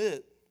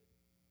submit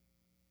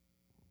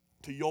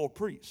to your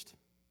priest.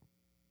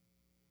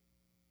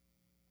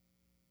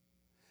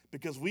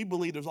 Because we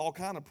believe there's all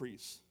kind of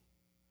priests.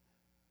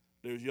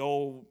 There's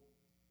your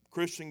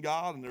Christian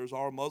God, and there's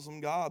our Muslim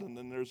God, and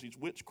then there's these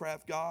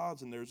witchcraft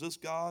gods, and there's this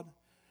God.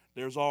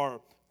 There's our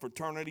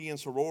fraternity and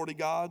sorority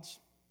gods.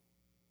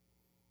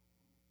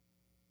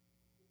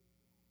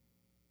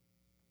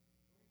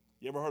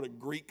 You ever heard of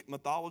Greek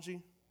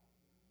mythology?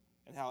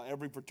 And how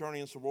every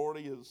fraternity and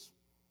sorority is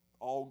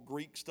all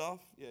Greek stuff?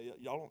 Yeah,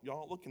 y'all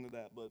don't look into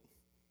that, but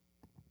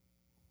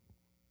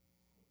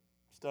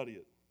study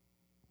it.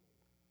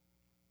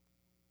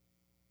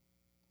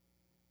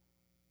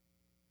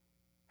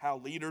 How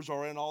leaders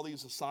are in all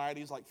these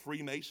societies like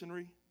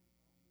Freemasonry.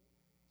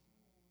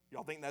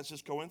 Y'all think that's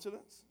just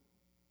coincidence?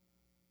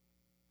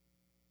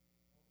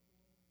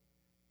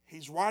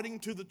 He's writing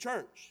to the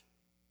church.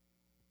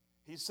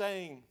 He's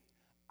saying,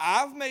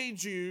 I've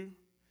made you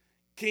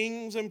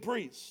kings and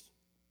priests.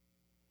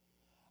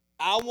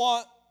 I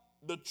want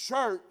the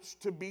church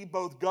to be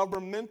both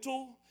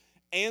governmental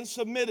and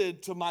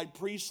submitted to my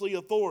priestly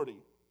authority.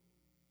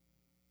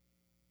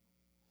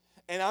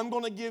 And I'm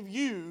going to give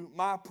you,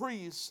 my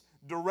priests,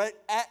 direct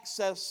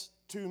access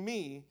to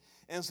me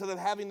instead of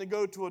having to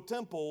go to a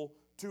temple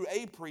to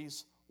a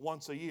priest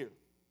once a year.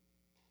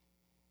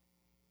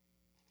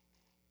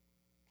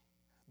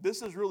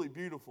 This is really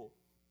beautiful.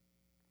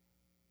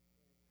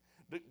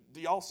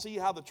 Do y'all see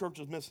how the church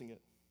is missing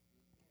it?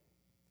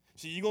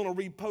 See, you're going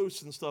to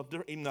repost and stuff,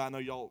 even though I know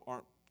y'all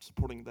aren't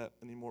supporting that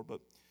anymore, but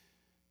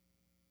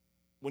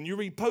when you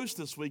repost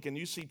this week and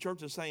you see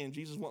churches saying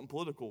Jesus wasn't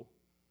political,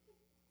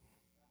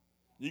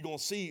 you're going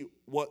to see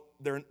what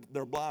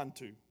they're blind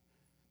to.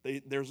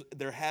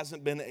 There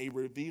hasn't been a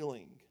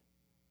revealing.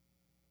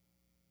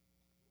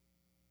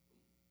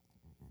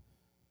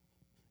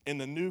 In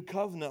the new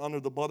covenant under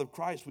the blood of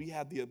Christ, we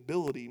have the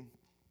ability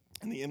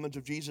in the image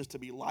of Jesus to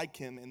be like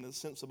him in the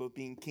sense of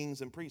being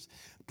kings and priests.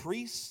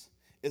 Priests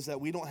is that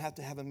we don't have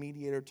to have a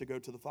mediator to go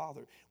to the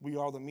Father. We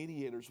are the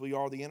mediators. We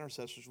are the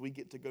intercessors. We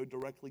get to go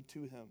directly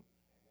to him.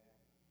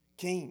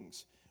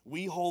 Kings.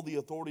 We hold the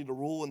authority to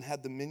rule and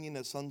have dominion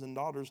as sons and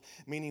daughters,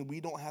 meaning we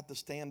don't have to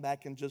stand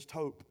back and just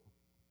hope.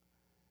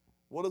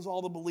 What is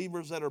all the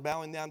believers that are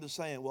bowing down to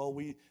saying? Well,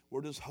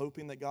 we're just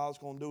hoping that God's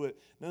going to do it.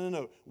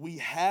 No. We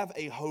have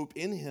a hope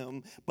in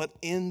him, but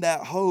in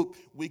that hope,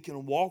 we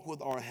can walk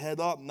with our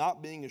head up,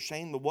 not being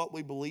ashamed of what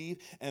we believe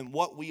and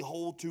what we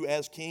hold to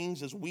as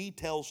kings as we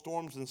tell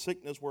storms and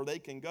sickness where they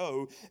can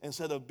go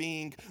instead of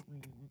being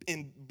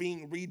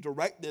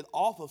redirected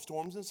off of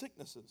storms and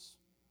sicknesses.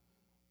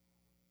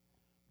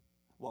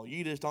 Well,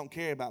 you just don't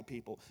care about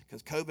people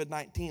because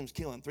COVID-19 is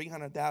killing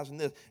 300,000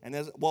 this and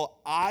this.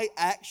 Well, I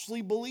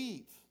actually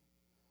believe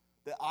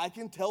that I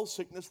can tell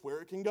sickness where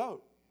it can go.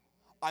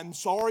 I'm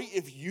sorry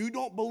if you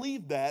don't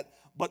believe that,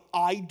 but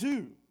I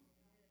do.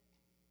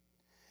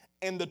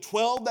 And the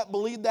 12 that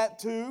believed that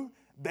too,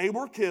 they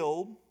were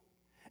killed,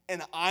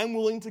 and I'm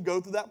willing to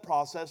go through that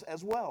process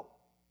as well.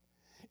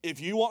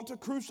 If you want to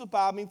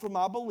crucify me for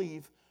my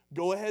belief,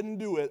 go ahead and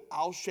do it.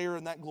 I'll share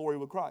in that glory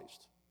with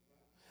Christ.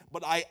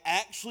 But I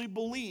actually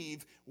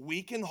believe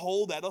we can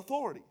hold that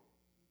authority.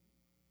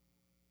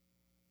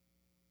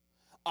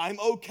 I'm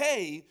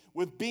okay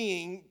with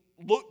being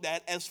looked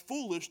at as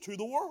foolish to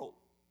the world.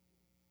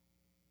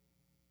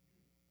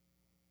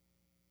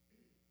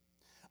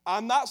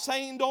 I'm not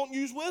saying don't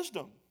use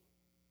wisdom.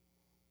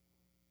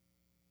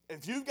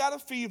 If you've got a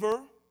fever,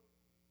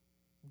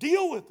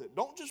 deal with it.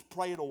 Don't just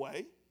pray it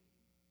away.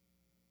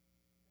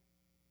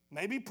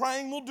 Maybe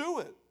praying will do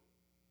it.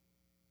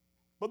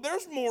 But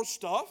there's more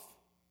stuff.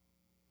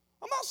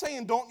 I'm not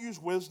saying don't use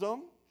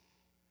wisdom.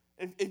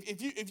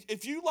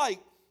 If you like,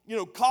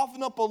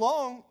 coughing up a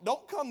lung,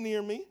 don't come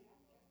near me.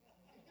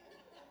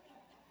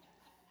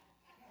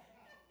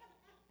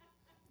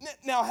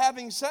 Now,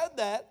 having said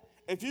that,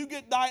 if you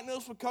get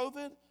diagnosed with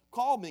COVID,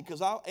 call me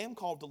because I am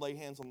called to lay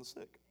hands on the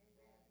sick.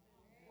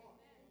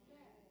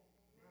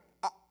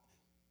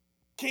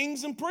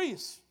 Kings and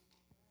priests.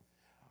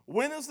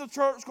 When is the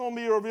church going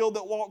to be revealed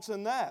that walks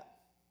in that?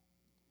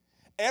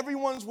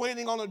 Everyone's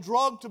waiting on a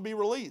drug to be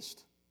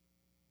released.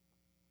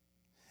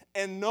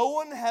 And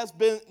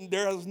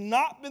there has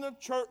not been a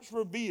church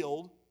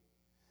revealed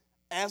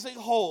as a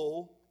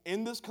whole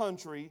in this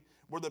country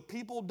where the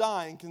people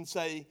dying can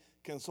say,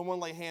 can someone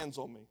lay hands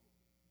on me?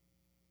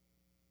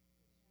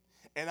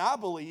 And I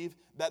believe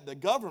that the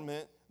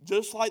government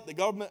Just like the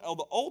government of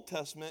the Old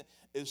Testament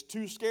is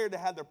too scared to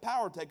have their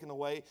power taken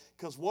away,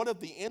 because what if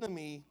the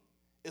enemy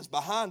is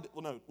behind it?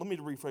 Well, no, let me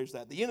rephrase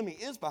that. The enemy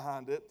is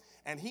behind it,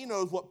 and he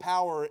knows what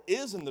power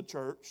is in the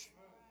church,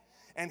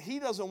 and he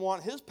doesn't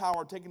want his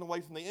power taken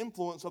away from the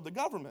influence of the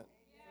government.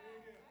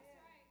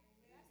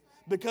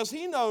 Because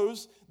he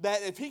knows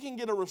that if he can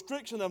get a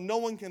restriction of no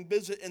one can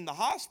visit in the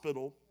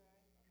hospital,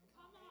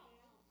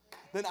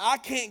 then I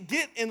can't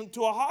get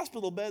into a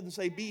hospital bed and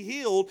say, be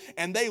healed,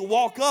 and they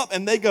walk up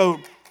and they go,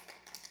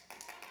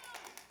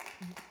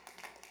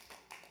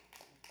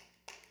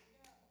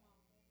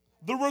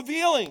 the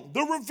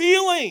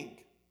revealing.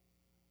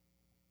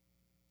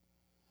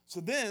 So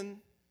then,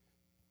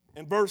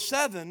 in verse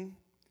 7,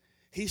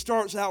 he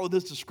starts out with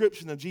this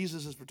description of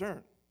Jesus'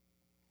 return.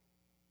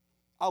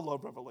 I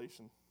love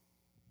Revelation.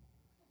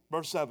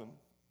 Verse 7.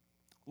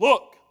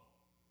 Look,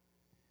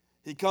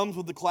 he comes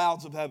with the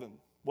clouds of heaven.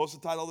 What's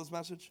the title of this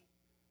message?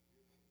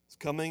 It's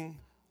Coming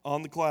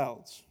on the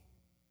Clouds.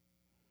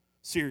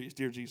 Serious,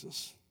 dear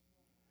Jesus.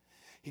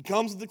 He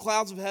comes with the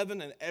clouds of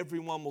heaven, and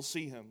everyone will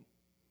see him.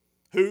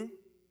 Who?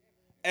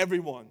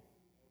 Everyone.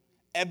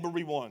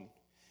 Everyone.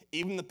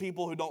 Even the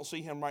people who don't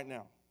see him right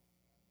now.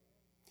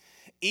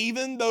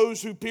 Even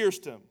those who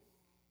pierced him.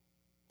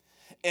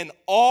 And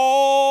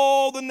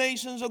all the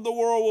nations of the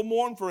world will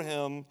mourn for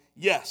him.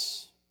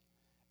 Yes.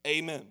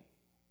 Amen.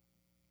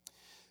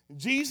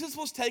 Jesus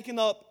was taken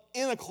up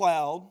in a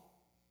cloud,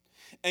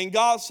 and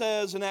God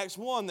says in Acts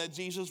 1 that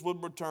Jesus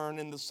would return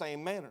in the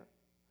same manner.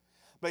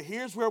 But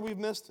here's where we've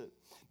missed it.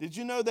 Did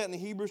you know that in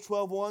Hebrews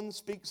 12:1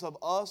 speaks of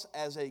us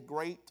as a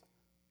great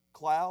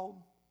cloud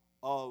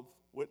of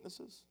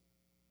witnesses?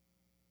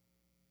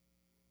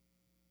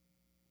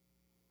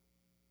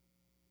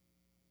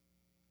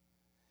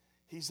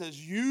 He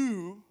says,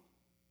 you,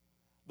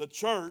 the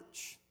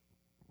church,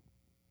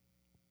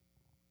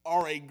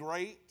 are a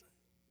great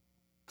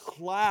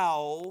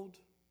cloud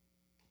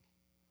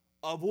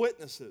of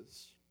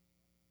witnesses.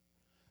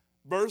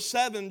 Verse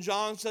 7,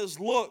 John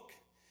says, look,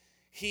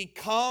 he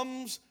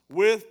comes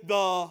with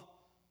the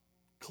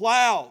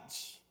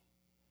clouds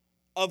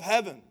of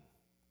heaven.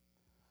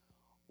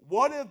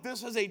 What if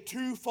this is a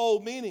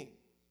twofold meaning?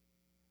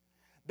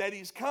 That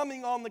he's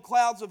coming on the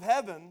clouds of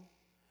heaven,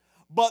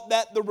 but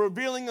that the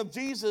revealing of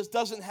Jesus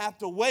doesn't have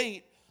to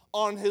wait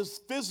on his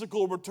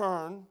physical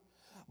return,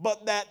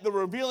 but that the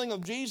revealing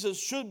of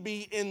Jesus should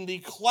be in the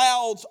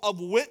clouds of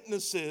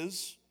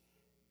witnesses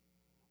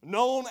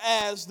known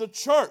as the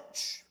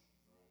church.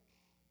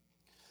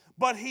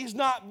 But he's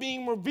not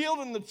being revealed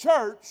in the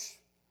church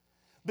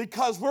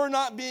because we're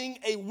not being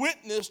a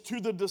witness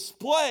to the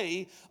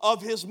display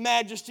of his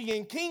majesty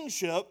and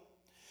kingship,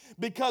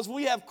 because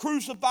we have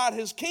crucified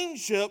his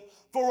kingship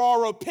for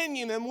our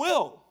opinion and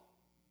will.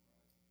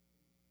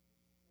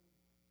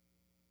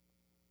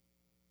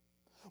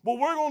 But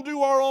we're going to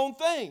do our own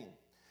thing,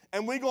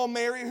 and we're going to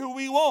marry who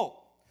we want,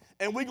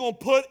 and we're going to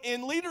put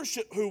in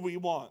leadership who we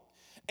want.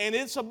 And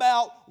it's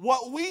about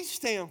what we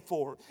stand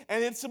for,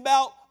 and it's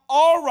about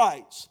our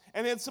rights,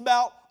 and it's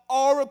about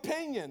our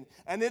opinion,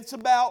 and it's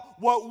about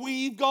what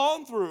we've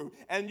gone through,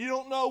 and you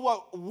don't know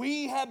what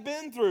we have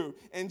been through.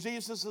 And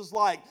Jesus is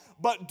like,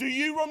 but do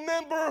you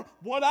remember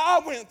what I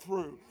went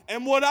through,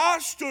 and what I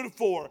stood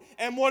for,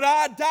 and what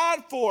I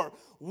died for?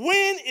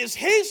 When is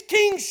his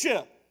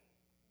kingship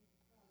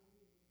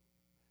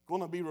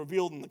going to be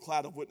revealed in the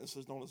cloud of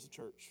witnesses known as the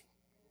church?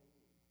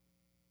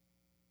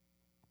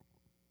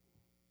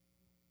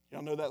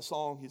 Y'all know that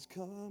song? He's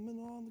coming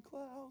on the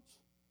clouds.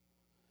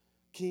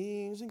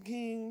 Kings and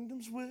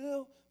kingdoms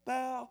will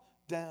bow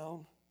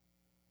down.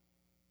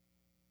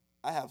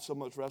 I have so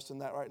much rest in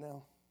that right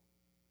now,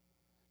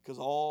 because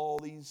all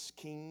these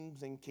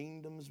kings and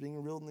kingdoms being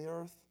revealed in the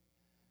earth,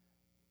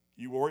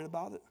 you worried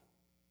about it?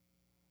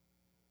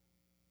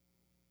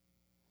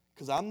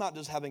 Because I'm not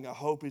just having a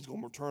hope he's going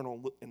to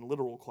return in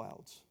literal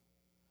clouds.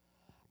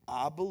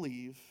 I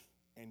believe,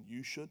 and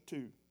you should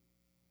too,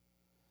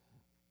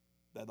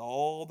 that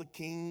all the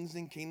kings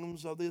and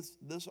kingdoms of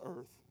this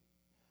earth,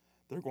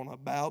 they're going to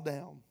bow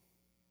down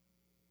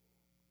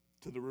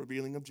to the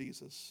revealing of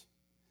Jesus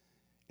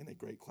in a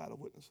great cloud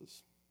of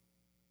witnesses.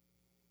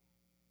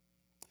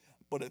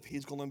 But if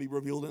he's going to be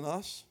revealed in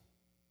us,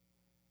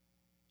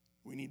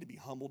 we need to be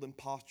humbled and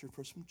postured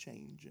for some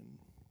change. And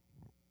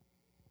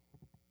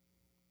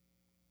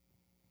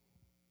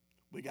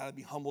we got to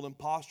be humbled and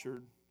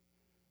postured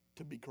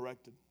to be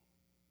corrected.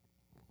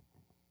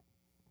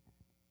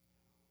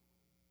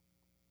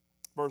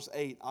 Verse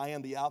 8, I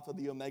am the Alpha,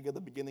 the Omega,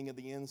 the beginning and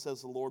the end, says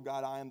the Lord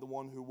God. I am the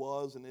one who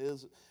was and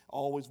is,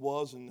 always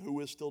was, and who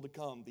is still to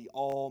come, the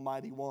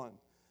Almighty One.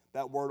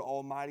 That word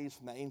Almighty is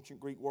from the ancient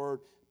Greek word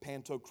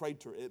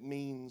Pantocrator. It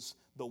means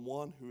the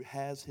one who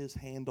has his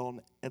hand on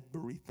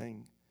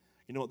everything.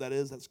 You know what that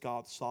is? That's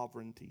God's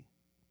sovereignty.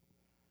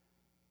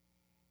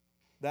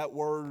 That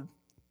word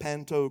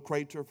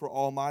Pantocrator for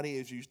Almighty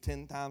is used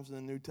 10 times in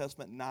the New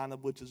Testament, 9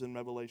 of which is in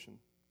Revelation.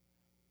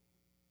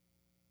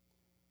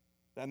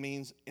 That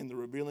means in the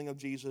revealing of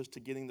Jesus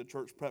to getting the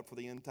church prepped for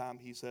the end time,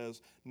 he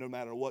says, no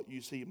matter what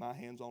you see, my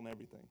hand's on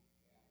everything.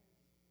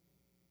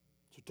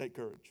 So take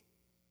courage.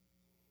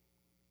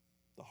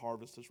 The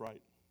harvest is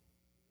right.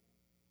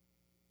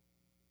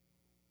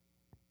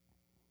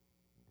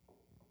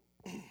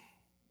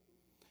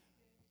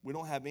 We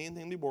don't have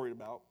anything to be worried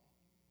about,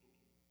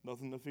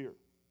 nothing to fear.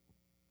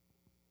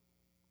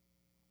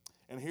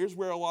 And here's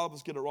where a lot of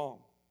us get it wrong.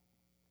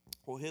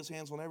 Well, his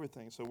hand's on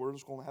everything, so we're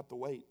just going to have to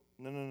wait.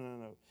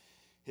 No.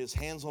 His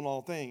hand's on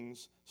all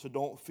things, so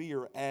don't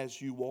fear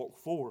as you walk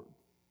forward.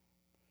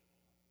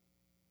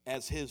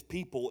 As his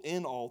people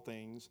in all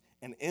things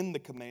and in the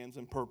commands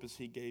and purpose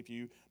he gave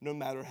you, no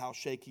matter how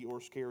shaky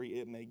or scary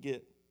it may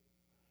get,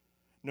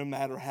 no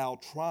matter how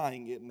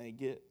trying it may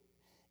get,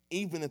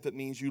 even if it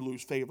means you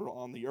lose favor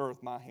on the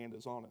earth, my hand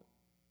is on it.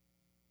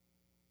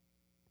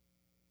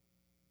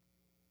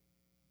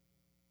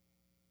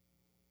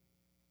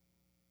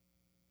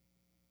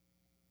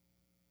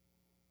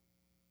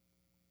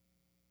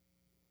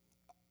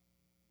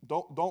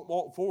 Don't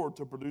walk forward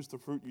to produce the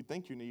fruit you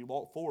think you need.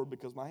 Walk forward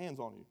because my hand's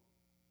on you.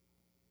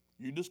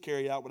 You just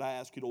carry out what I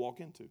ask you to walk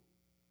into.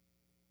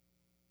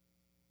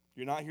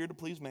 You're not here to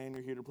please man,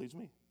 you're here to please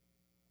me.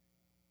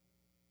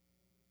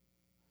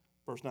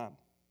 Verse 9.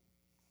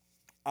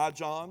 I,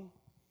 John,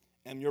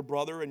 am your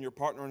brother and your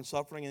partner in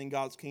suffering and in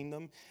God's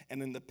kingdom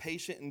and in the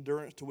patient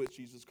endurance to which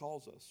Jesus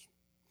calls us.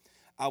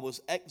 I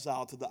was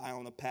exiled to the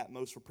island of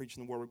Patmos for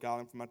preaching the word of God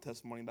and for my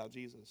testimony about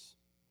Jesus.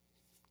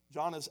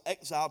 John is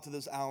exiled to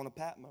this island of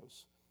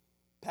Patmos.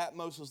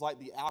 Patmos is like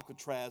the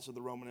Alcatraz of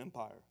the Roman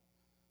Empire.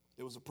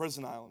 It was a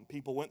prison island.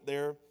 People went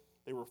there.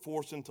 They were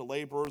forced into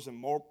laborers and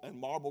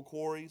marble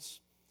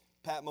quarries.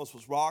 Patmos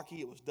was rocky.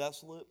 It was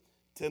desolate,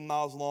 10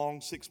 miles long,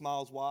 6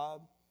 miles wide.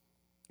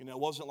 You know, it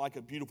wasn't like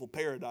a beautiful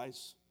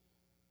paradise.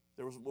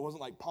 It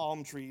wasn't like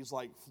palm trees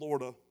like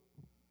Florida.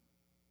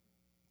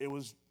 It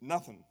was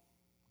nothing.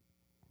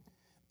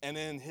 And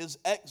in his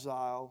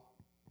exile,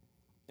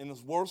 in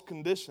his worst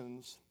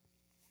conditions,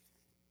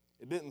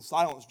 it didn't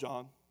silence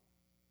John.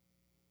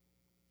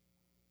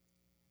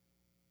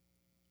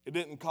 It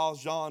didn't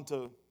cause John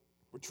to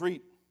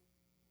retreat.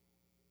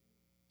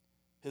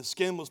 His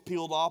skin was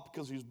peeled off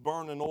because he was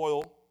burned in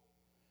oil.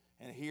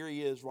 And here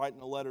he is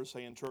writing a letter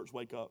saying, church,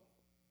 wake up.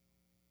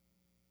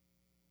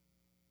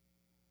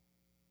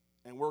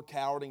 And we're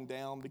cowering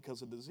down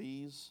because a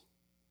disease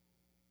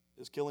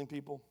is killing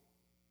people.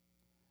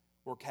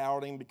 We're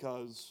cowering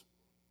because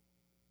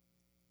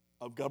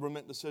of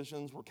government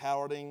decisions. We're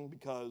cowering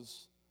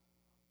because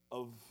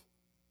of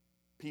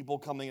people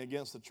coming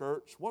against the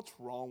church. What's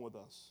wrong with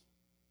us?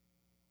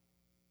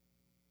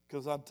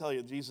 Because I tell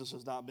you, Jesus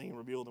is not being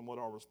revealed in what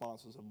our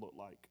responses have looked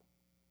like.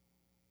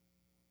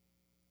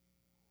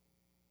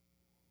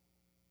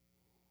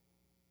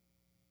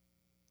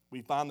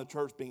 We find the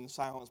church being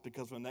silenced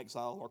because of an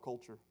exile of our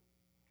culture.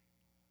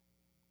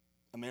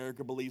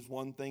 America believes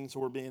one thing, so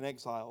we're being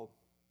exiled.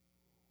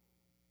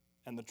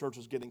 And the church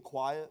is getting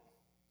quiet,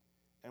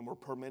 and we're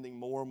permitting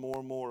more and more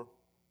and more.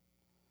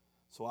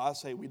 So I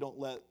say we don't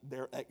let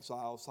their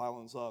exile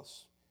silence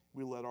us.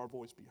 We let our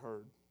voice be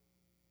heard.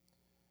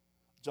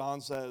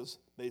 John says,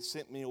 they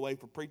sent me away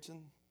for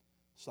preaching,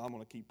 so I'm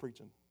going to keep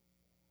preaching.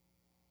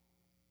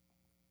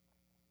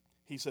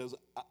 He says,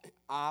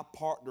 I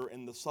partner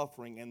in the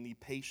suffering and the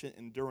patient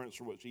endurance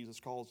for what Jesus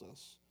calls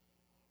us.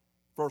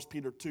 1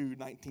 Peter 2,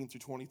 19 through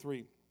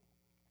 23.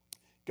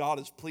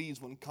 God is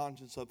pleased when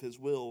conscious of his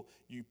will,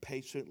 you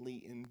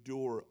patiently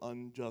endure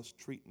unjust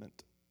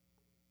treatment.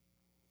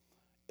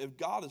 If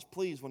God is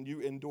pleased when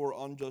you endure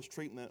unjust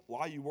treatment,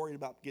 why are you worried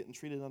about getting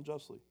treated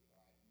unjustly?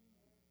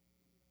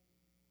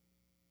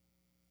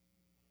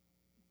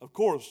 Of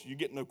course, you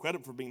get no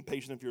credit for being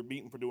patient if you're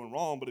beaten for doing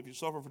wrong, but if you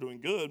suffer for doing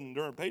good and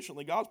enduring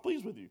patiently, God's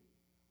pleased with you.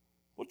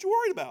 What you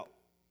worried about?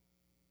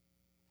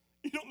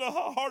 You don't know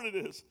how hard it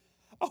is.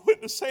 I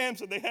went to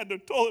Sam's and they had no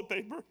toilet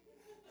paper.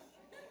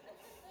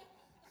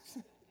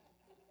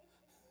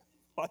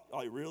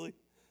 Like really?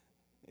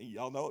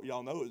 Y'all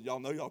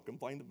know,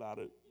 complained about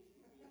it.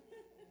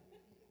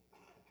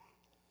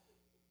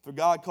 For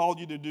God called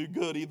you to do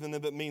good, even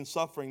if it means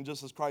suffering,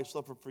 just as Christ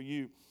suffered for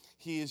you.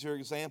 He is your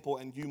example,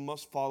 and you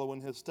must follow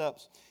in his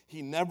steps.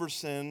 He never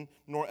sinned,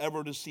 nor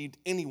ever deceived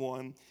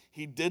anyone.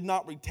 He did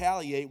not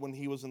retaliate when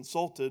he was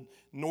insulted,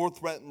 nor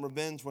threaten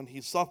revenge when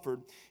he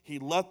suffered. He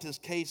left his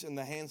case in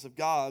the hands of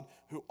God,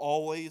 who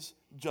always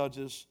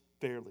judges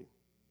fairly.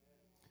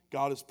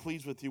 God is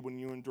pleased with you when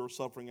you endure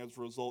suffering as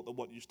a result of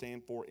what you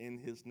stand for in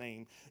his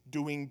name.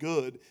 Doing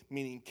good,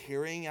 meaning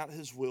carrying out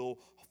his will,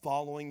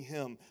 following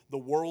him. The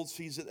world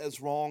sees it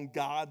as wrong.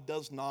 God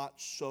does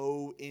not,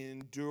 so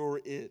endure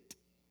it.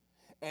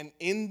 And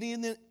in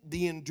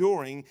the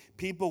enduring,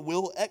 people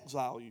will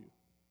exile you.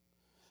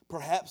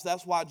 Perhaps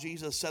that's why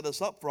Jesus set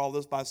us up for all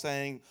this by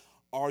saying,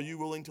 are you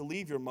willing to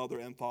leave your mother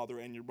and father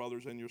and your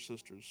brothers and your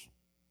sisters?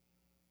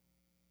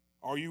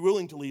 Are you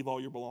willing to leave all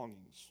your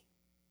belongings?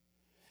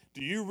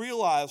 Do you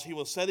realize he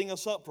was setting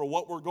us up for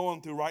what we're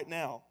going through right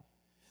now?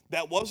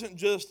 That wasn't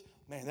just,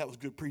 man, that was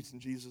good preaching,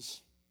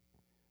 Jesus.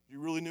 You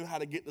really knew how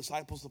to get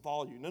disciples to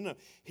follow you. No.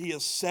 He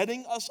is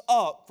setting us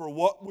up for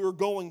what we're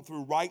going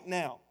through right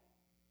now.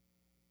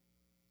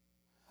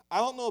 I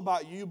don't know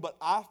about you, but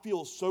I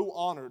feel so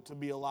honored to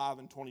be alive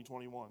in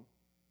 2021.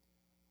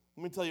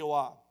 Let me tell you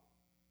why.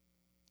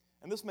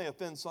 And this may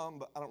offend some,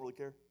 but I don't really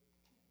care.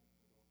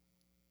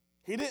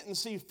 He didn't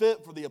see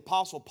fit for the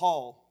Apostle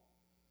Paul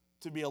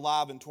to be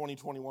alive in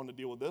 2021 to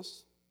deal with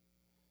this.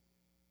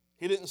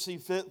 He didn't see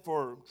fit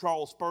for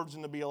Charles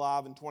Spurgeon to be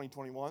alive in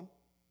 2021.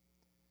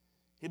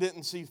 He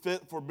didn't see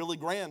fit for Billy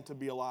Graham to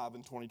be alive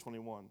in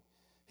 2021.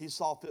 He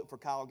saw fit for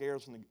Kyle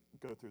Garrison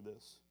to go through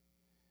this.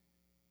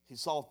 He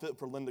saw fit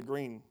for Linda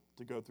Green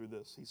to go through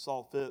this. He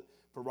saw fit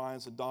for Ryan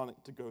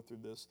Zadonic to go through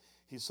this.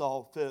 He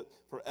saw fit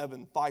for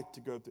Evan Fife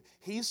to go through.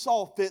 He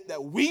saw fit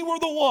that we were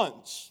the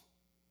ones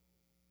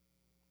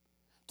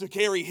to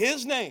carry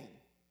his name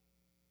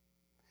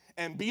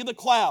and be the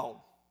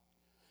cloud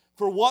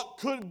for what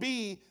could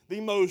be the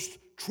most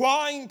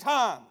trying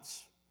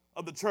times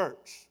of the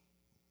church.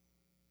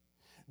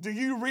 Do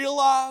you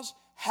realize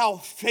how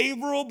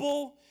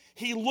favorable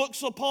he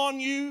looks upon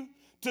you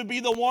to be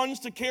the ones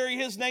to carry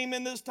his name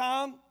in this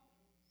time?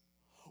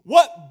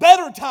 What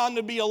better time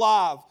to be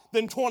alive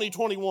than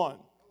 2021?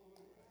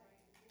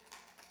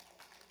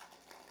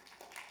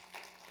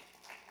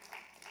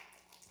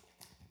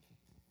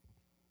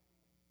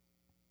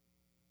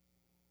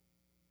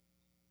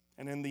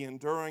 And in the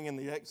enduring and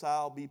the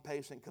exile, be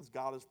patient because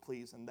God is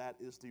pleased, and that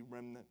is the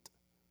remnant.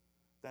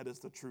 That is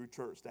the true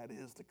church. That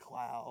is the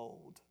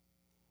cloud.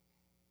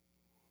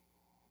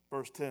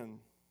 Verse 10.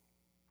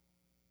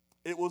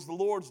 It was the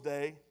Lord's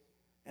day,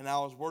 and I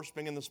was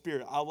worshiping in the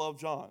Spirit. I love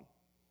John.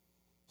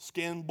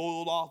 Skin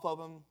boiled off of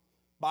him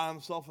by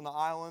himself on the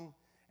island,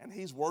 and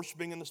he's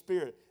worshiping in the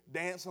Spirit,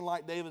 dancing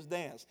like David's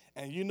dance.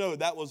 And you know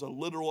that was a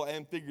literal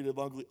and figurative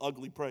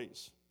ugly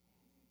praise.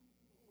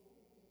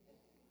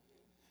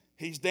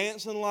 He's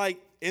dancing like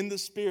in the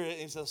Spirit.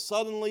 And he says,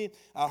 suddenly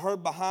I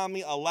heard behind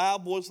me a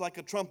loud voice like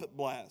a trumpet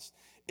blast.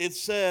 It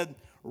said,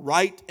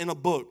 write in a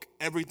book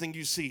everything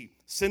you see.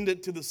 Send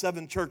it to the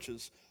 7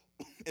 churches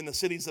in the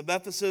cities of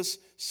Ephesus,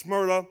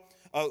 Smyrna,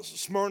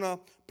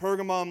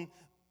 Pergamum,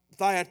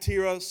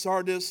 Thyatira,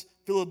 Sardis,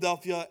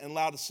 Philadelphia, and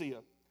Laodicea.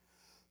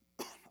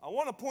 I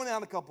want to point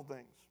out a couple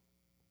things.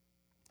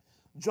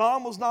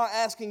 John was not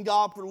asking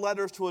God for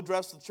letters to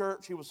address the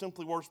church. He was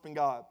simply worshiping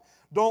God.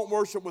 Don't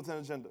worship with an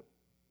agenda.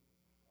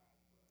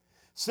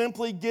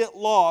 Simply get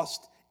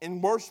lost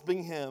in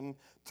worshiping him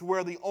to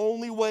where the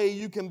only way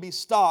you can be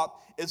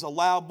stopped is a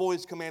loud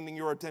voice commanding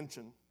your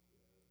attention.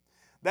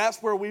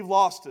 That's where we've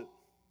lost it.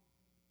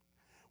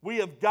 We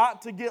have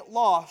got to get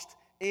lost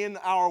in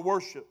our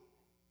worship.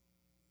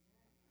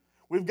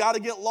 We've got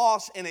to get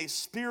lost in a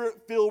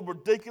spirit-filled,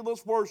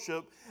 ridiculous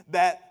worship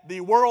that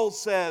the world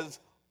says,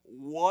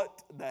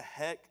 what the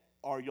heck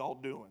are y'all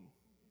doing?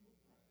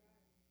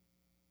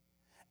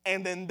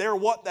 And then their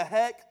what the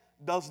heck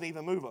doesn't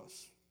even move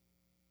us.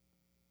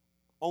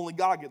 Only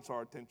God gets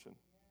our attention.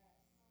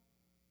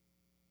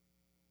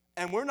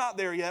 And we're not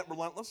there yet,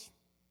 relentless.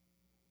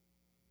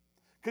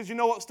 Because you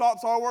know what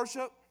stops our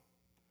worship?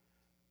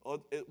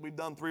 Well, we've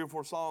done 3 or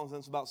 4 songs and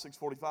it's about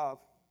 6:45.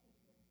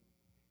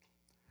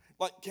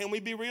 Like, can we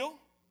be real?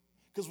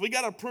 Because we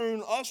got to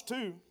prune us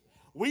too.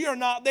 We are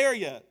not there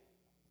yet.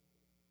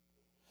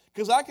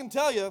 Because I can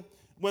tell you,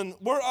 when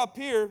we're up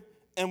here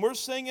and we're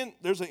singing,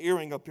 there's an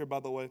earring up here, by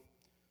the way.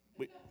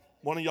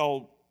 One of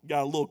y'all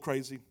got a little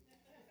crazy.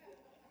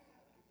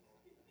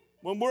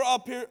 When we're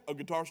up here, a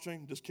guitar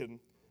string, just kidding.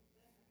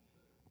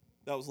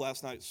 That was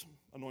last night's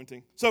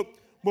anointing. So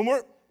when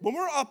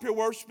we're up here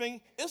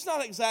worshiping, it's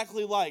not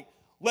exactly like,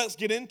 let's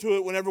get into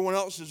it when everyone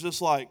else is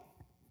just like,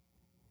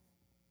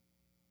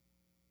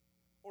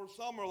 or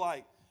some are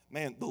like,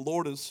 man, the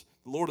Lord is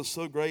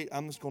so great,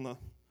 I'm just going to.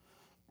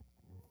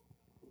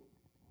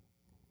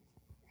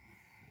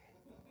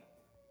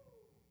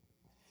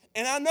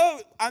 And I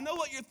know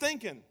what you're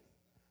thinking.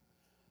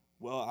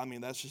 Well, I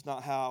mean, that's just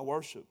not how I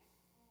worship.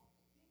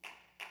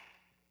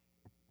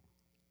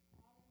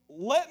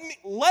 Let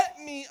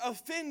me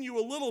offend you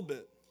a little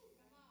bit.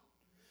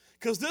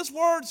 Because this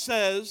word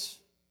says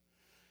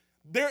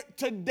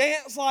to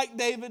dance like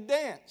David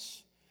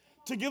danced.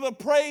 To give a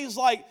praise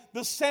like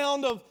the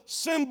sound of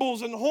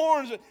cymbals and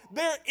horns.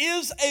 There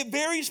is a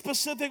very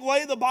specific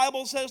way the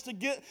Bible says to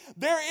get.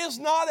 There is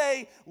not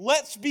a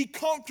let's be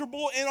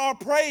comfortable in our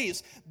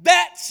praise.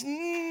 That's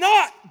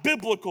not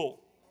biblical.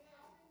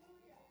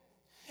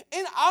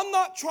 And I'm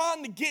not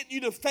trying to get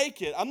you to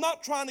fake it. I'm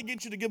not trying to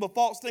get you to give a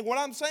false thing. What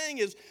I'm saying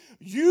is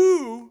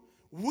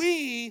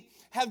we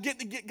have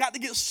got to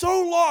get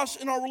so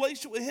lost in our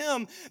relationship with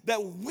him that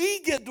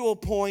we get to a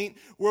point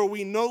where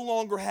we no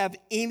longer have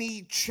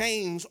any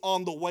chains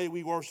on the way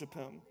we worship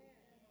him.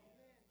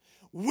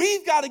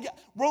 We've got to get,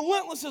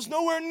 relentless is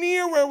nowhere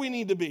near where we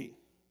need to be.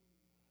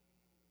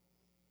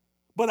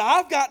 But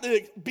I've got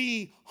to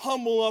be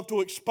humble enough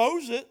to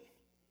expose it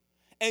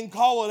and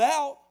call it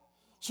out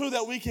so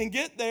that we can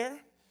get there.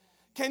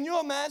 Can you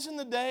imagine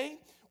the day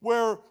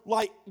where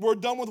we're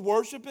done with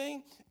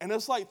worshiping and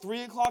it's like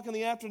 3 o'clock in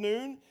the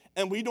afternoon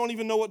and we don't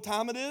even know what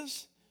time it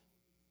is?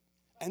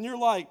 And you're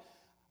like,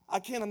 I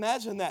can't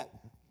imagine that.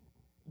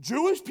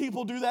 Jewish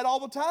people do that all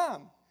the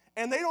time.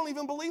 and they don't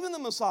even believe in the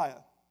Messiah.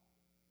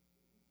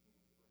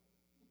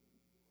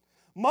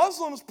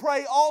 Muslims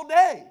pray all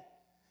day,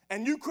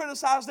 and you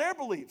criticize their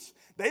beliefs.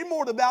 They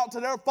more devout to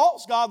their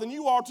false God than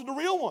you are to the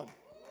real one.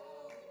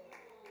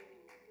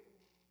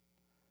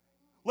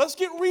 Let's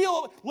get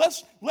real.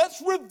 Let's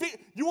reveal.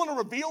 You want to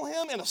reveal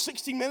him in a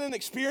 60-minute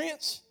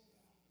experience?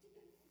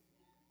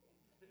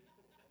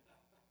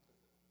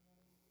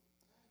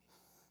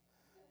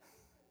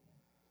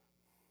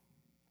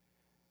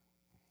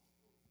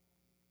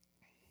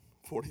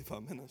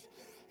 "45 minutes.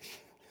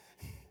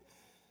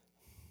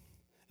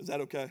 Is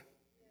that okay?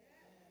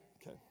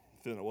 Okay.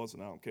 Then it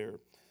wasn't, I don't care.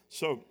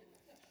 So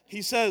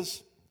he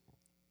says,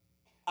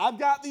 I've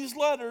got these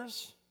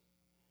letters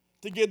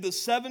to give to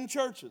 7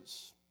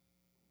 churches.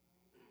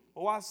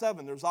 Well, why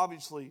 7? There's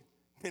obviously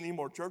many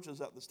more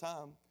churches at this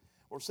time.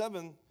 Or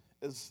 7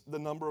 is the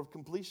number of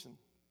completion.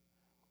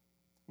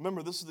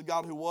 Remember, this is the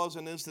God who was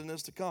and is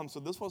to come. So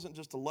this wasn't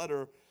just a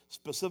letter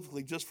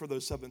specifically just for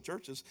those 7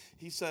 churches.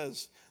 He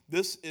says,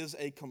 this is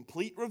a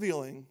complete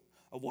revealing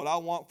of what I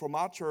want for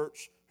my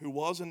church who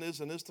was and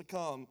is to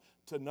come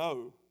to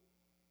know,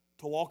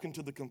 to walk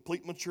into the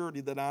complete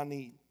maturity that I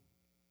need.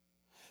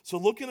 So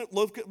look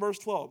at verse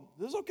 12.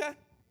 This is okay.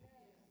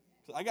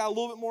 I got a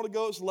little bit more to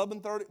go. It's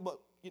 11:30, but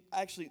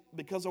actually,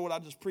 because of what I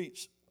just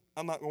preached,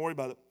 I'm not going to worry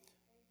about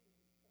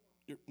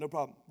it. No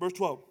problem. Verse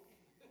 12.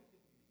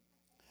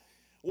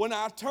 When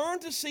I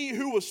turned to see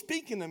who was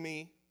speaking to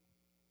me,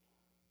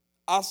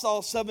 I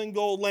saw 7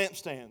 gold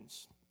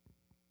lampstands.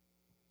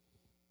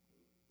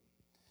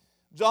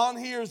 John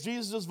hears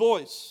Jesus'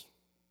 voice,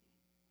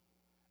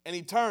 and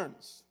he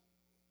turns.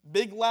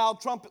 Big,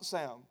 loud trumpet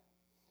sound.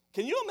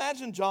 Can you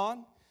imagine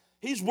John?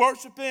 He's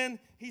worshiping.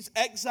 He's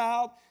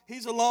exiled.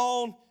 He's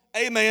alone.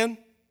 Amen.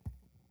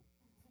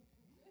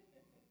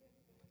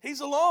 He's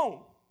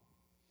alone.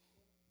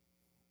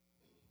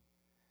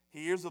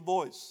 He hears a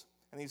voice,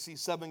 and he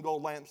sees 7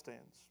 gold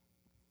lampstands.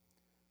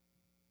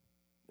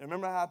 And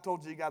remember how I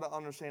told you got to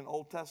understand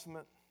Old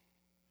Testament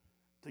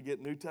to get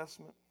New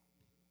Testament?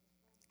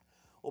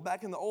 Well,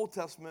 back in the Old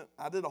Testament,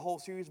 I did a whole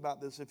series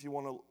about this. If you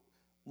want to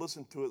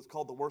listen to it, it's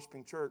called The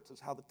Worshiping Church.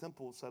 It's how the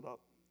temple was set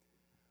up.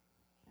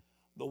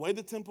 The way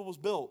the temple was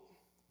built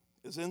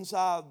is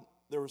inside.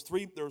 There was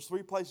three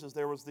places.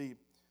 There was the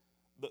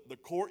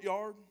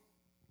courtyard,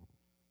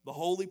 the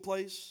holy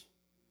place,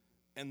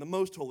 and the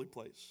most holy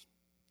place.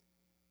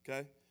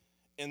 Okay?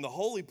 In the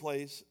holy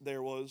place,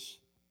 there was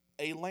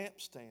a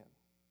lampstand.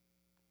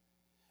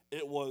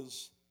 It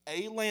was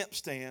a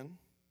lampstand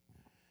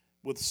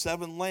with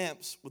 7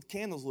 lamps with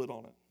candles lit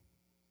on it.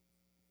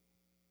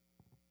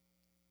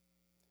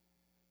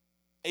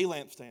 A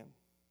lampstand.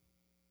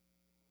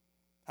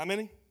 How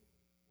many?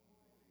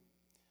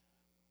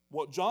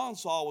 What John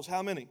saw was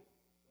how many?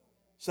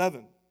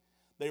 7.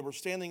 They were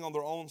standing on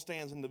their own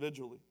stands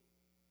individually.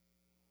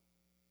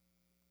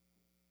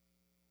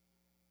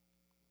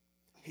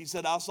 He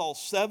said, I saw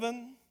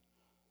 7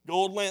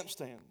 gold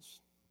lampstands,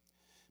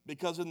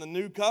 because in the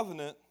new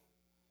covenant,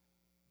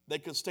 they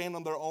could stand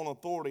on their own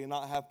authority and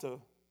not have to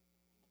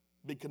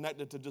be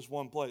connected to just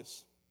one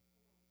place.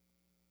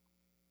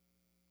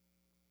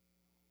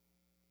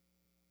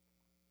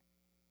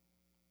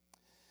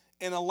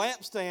 In a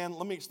lampstand,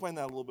 let me explain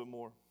that a little bit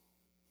more.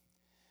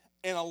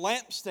 In a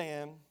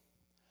lampstand,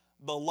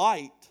 the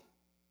light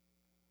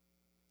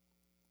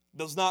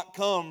does not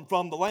come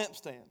from the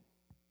lampstand.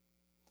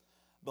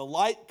 The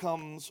light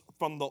comes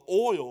from the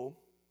oil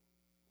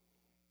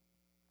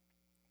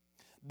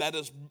that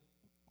is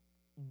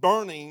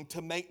burning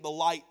to make the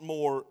light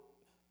more,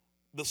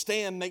 the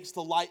stand makes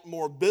the light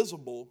more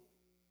visible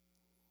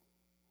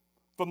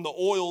from the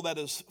oil that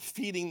is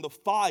feeding the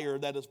fire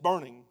that is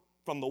burning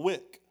from the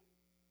wick.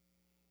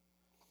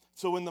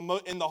 So in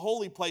the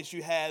holy place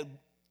you had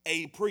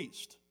a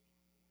priest.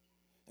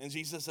 And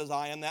Jesus says,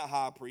 I am that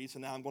high priest,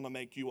 and now I'm going to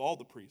make you all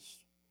the priests.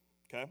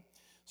 Okay?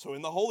 So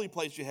in the holy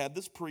place you had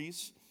this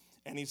priest,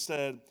 and he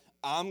said,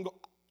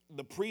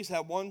 the priest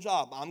had one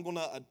job. I'm going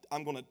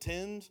to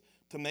tend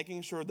to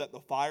making sure that the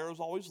fire is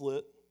always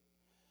lit.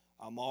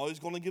 I'm always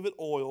going to give it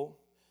oil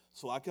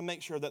so I can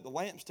make sure that the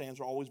lampstands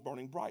are always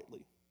burning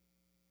brightly.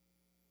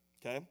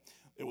 Okay?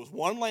 It was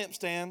one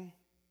lampstand,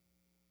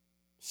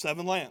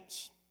 7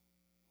 lamps.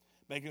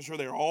 Making sure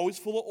they're always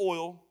full of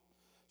oil,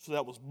 so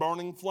that was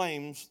burning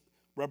flames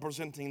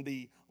representing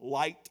the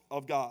light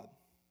of God.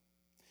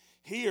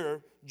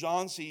 Here,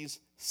 John sees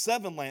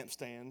 7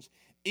 lampstands,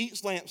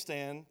 each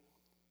lampstand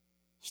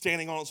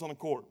standing on its own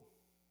accord.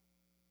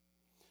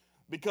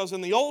 Because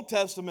in the Old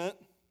Testament,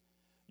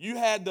 you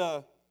had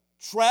to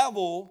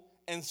travel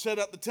and set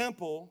up the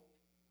temple,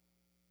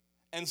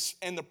 and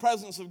the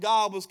presence of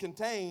God was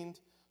contained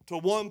to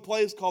one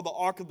place called the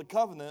Ark of the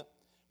Covenant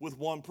with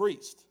one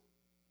priest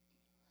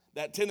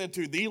that tended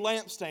to the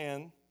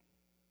lampstand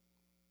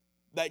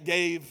that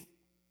gave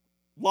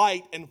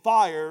light and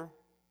fire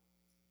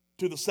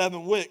to the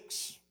 7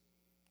 wicks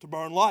to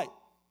burn light.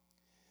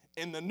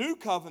 In the new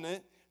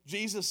covenant,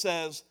 Jesus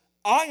says,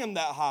 I am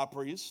that high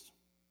priest,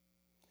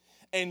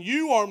 and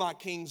you are my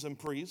kings and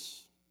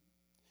priests,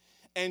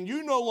 And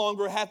you no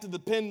longer have to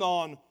depend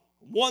on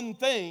one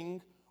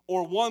thing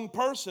or one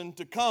person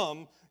to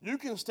come. You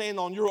can stand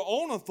on your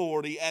own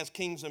authority as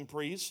kings and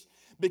priests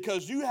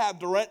because you have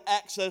direct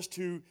access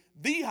to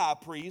the high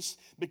priest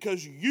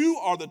because you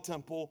are the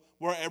temple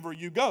wherever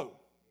you go.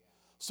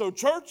 So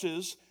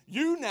churches,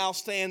 you now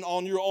stand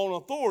on your own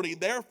authority.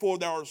 Therefore,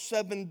 there are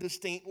 7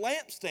 distinct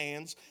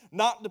lampstands,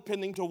 not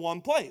depending to one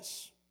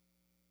place.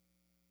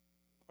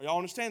 Are y'all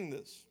understanding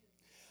this?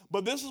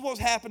 But this is what's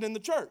happened in the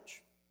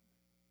church.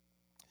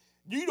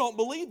 You don't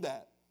believe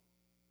that.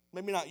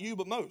 Maybe not you,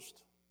 but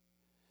most.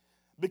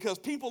 Because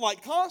people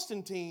like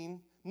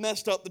Constantine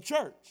messed up the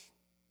church.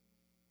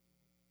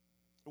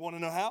 You want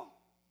to know how?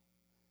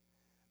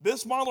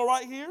 This model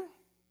right here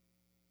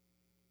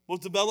was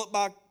developed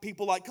by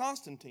people like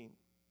Constantine.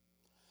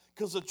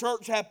 Because the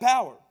church had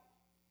power.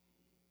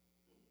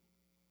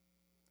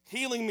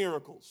 Healing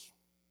miracles.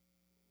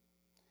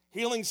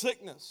 Healing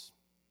sickness.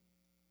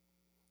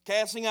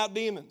 Casting out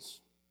demons.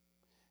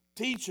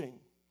 Teaching.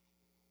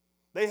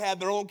 They had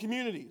their own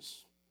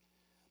communities.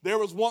 There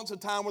was once a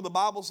time where the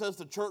Bible says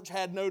the church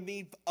had no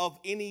need of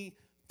any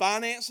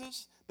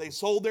finances. They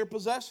sold their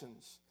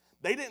possessions.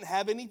 They didn't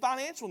have any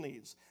financial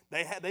needs.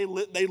 They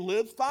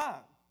lived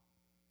fine.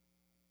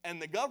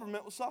 And the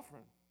government was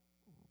suffering.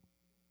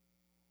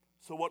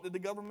 So what did the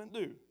government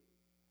do?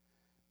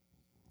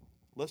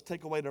 Let's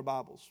take away their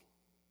Bibles.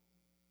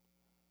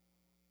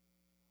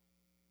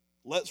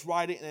 Let's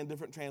write it in a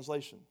different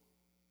translation.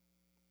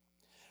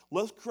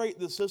 Let's create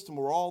this system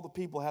where all the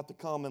people have to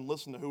come and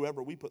listen to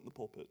whoever we put in the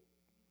pulpit.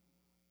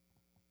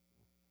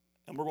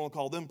 And we're going to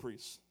call them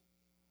priests.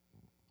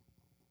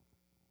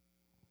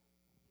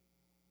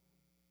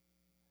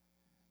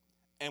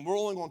 And we're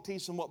only going to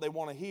teach them what they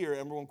want to hear,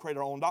 and we're going to create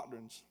our own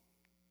doctrines.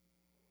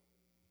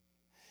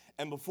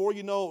 And before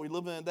you know it, we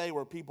live in a day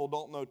where people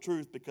don't know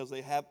truth because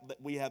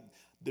we have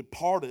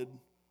departed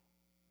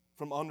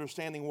from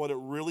understanding what it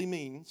really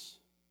means.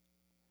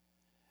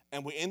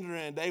 And we enter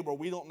in a day where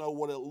we don't know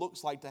what it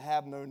looks like to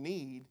have no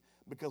need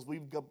because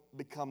we've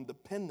become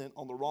dependent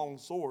on the wrong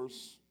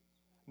source,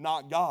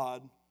 not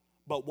God,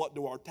 but what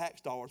do our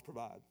tax dollars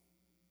provide?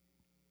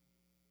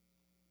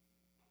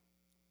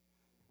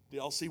 Do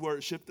y'all see where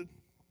it shifted?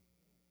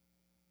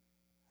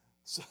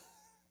 So,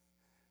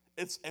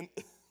 is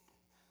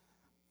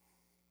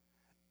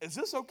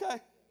this okay?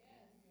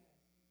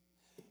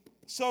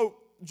 So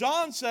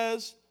John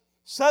says,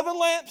 7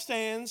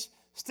 lampstands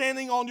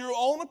standing on your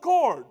own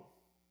accord.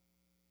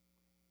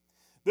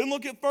 Then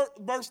look at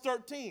verse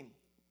 13.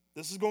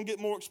 This is going to get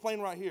more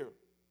explained right here.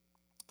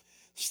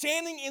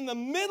 Standing in the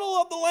middle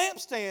of the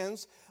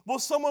lampstands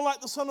was someone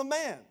like the Son of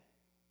Man.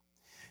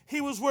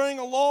 He was wearing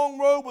a long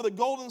robe with a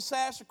golden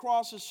sash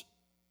across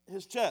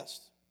his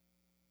chest.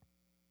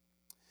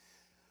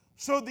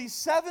 So these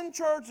 7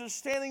 churches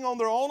standing on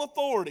their own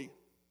authority,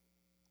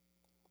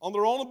 on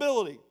their own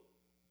ability,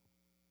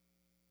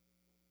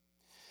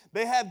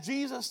 they have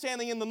Jesus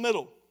standing in the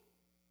middle.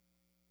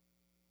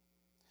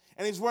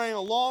 And he's wearing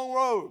a long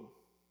robe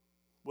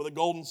with a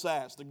golden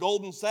sash. The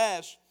golden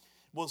sash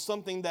was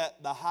something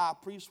that the high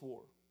priest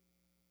wore.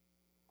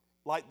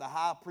 Like the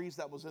high priest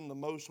that was in the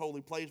most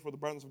holy place where the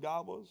presence of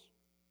God was.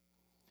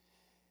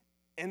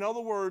 In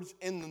other words,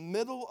 in the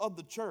middle of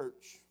the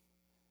church,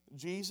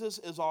 Jesus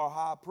is our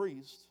high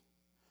priest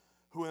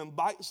who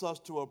invites us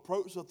to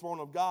approach the throne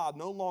of God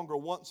no longer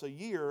once a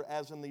year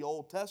as in the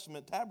Old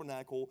Testament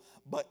tabernacle,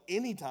 but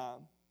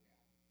anytime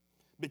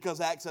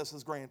because access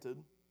is granted.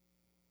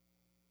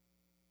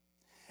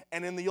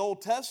 And in the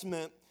Old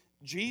Testament,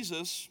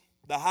 Jesus,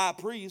 the high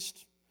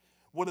priest,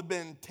 would have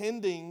been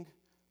tending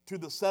to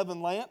the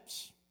 7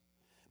 lamps,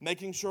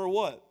 making sure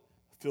what?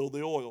 Fill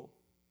the oil.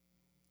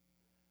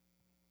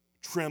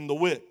 Trim the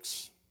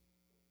wicks.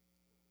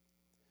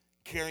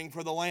 Caring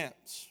for the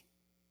lamps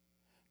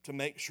to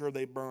make sure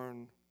they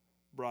burn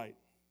bright.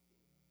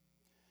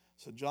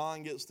 So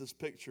John gets this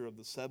picture of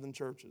the 7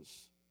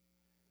 churches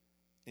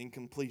in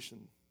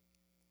completion.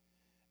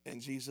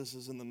 And Jesus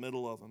is in the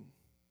middle of them,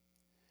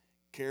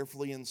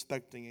 carefully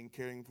inspecting and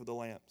caring for the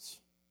lamps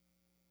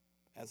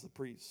as a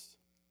priest.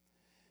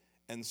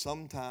 And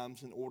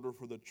sometimes, in order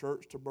for the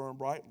church to burn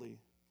brightly,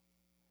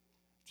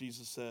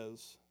 Jesus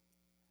says,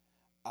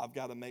 I've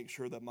got to make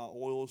sure that my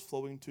oil is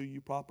flowing to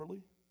you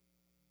properly.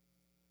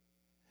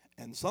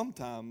 And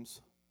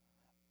sometimes,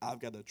 I've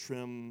got to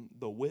trim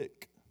the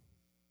wick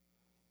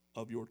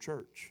of your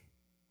church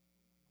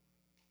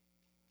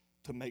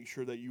to make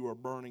sure that you are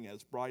burning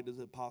as bright as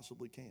it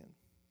possibly can.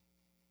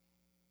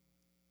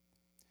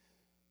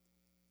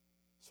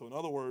 So in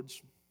other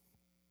words,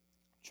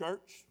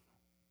 church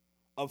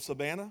of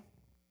Savannah,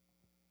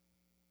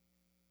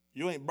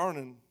 you ain't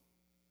burning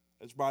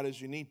as bright as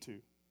you need to.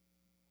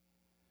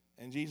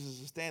 And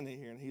Jesus is standing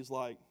here and he's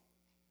like,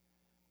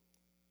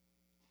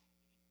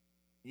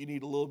 you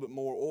need a little bit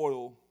more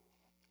oil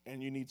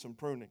and you need some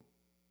pruning.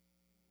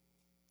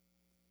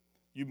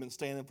 You've been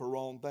standing for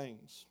wrong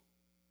things.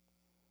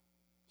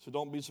 So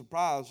don't be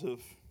surprised if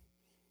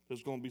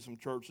there's going to be some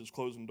churches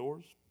closing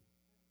doors.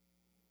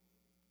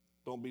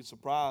 Don't be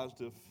surprised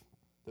if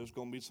There's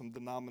going to be some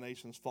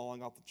denominations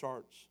falling off the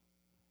charts.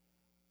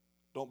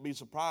 Don't be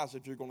surprised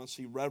if you're going to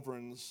see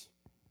reverends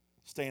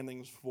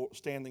standing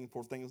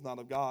for things not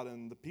of God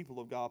and the people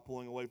of God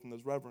pulling away from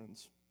those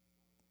reverends.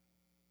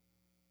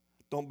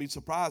 Don't be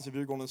surprised if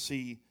you're going to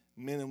see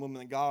men and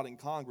women of God in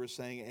Congress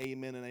saying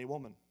amen and a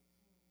woman.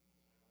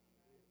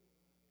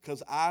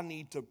 Because I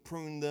need to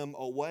prune them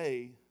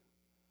away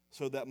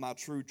so that my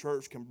true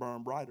church can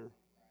burn brighter.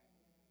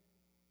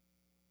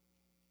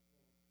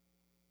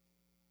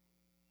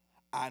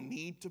 I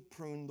need to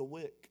prune the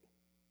wick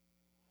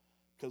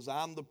because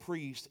I'm the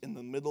priest in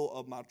the middle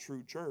of my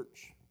true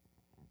church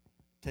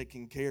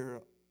taking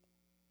care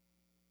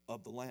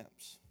of the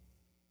lamps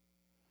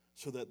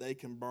so that they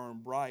can burn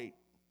bright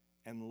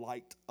and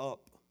light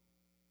up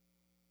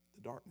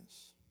the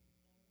darkness.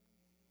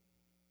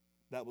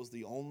 That was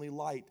the only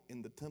light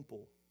in the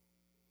temple,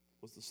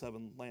 was the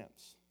 7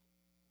 lamps.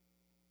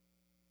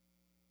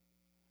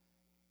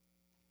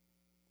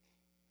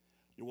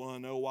 You want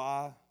to know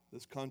why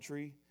this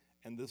country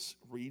and this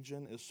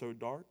region is so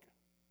dark?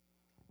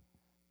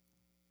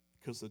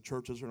 Because the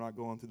churches are not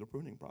going through the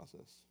pruning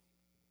process.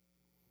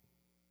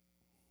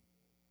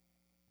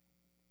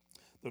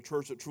 The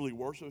church that truly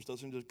worships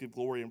doesn't just give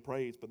glory and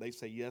praise, but they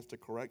say yes to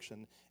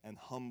correction and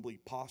humbly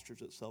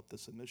postures itself to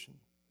submission.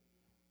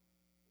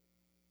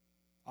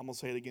 I'm going to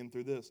say it again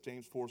through this,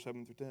 James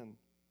 4:7-10.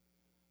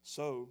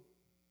 So,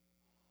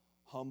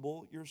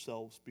 humble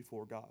yourselves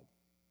before God.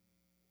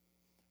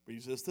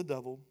 Resist the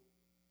devil,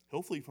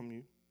 he'll flee from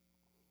you.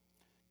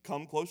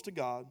 Come close to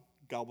God,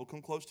 God will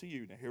come close to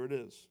you. Now here it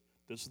is.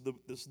 This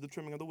is the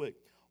trimming of the wick.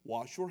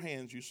 Wash your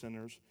hands, you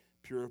sinners.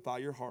 Purify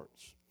your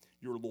hearts.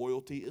 Your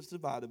loyalty is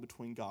divided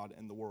between God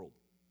and the world.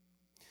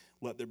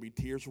 Let there be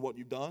tears for what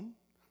you've done.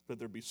 Let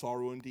there be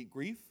sorrow and deep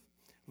grief.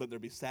 Let there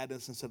be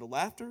sadness instead of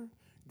laughter,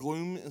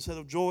 gloom instead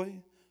of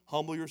joy.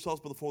 Humble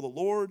yourselves before the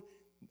Lord,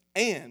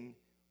 and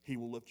he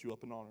will lift you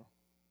up in honor.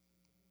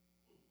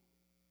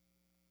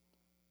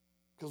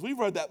 Because we've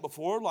read that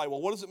before, like,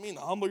 well, what does it mean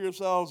to humble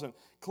yourselves and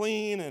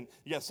clean, and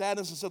you got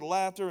sadness instead of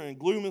laughter, and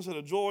gloom instead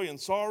of joy, and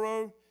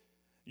sorrow?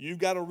 You've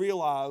got to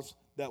realize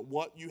that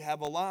what you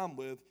have aligned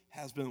with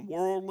has been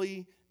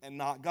worldly and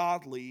not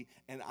godly,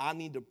 and I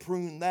need to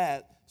prune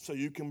that so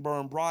you can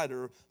burn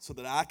brighter, so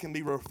that I can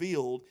be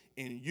revealed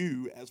in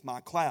you as my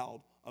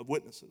cloud of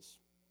witnesses.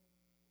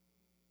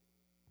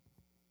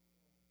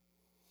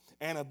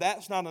 And if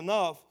that's not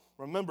enough,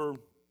 remember,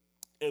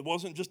 it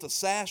wasn't just a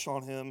sash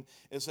on him.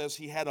 It says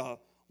he had a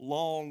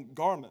long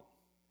garment.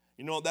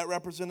 You know what that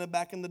represented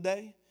back in the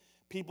day?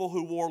 People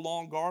who wore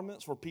long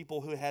garments were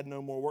people who had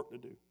no more work to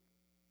do.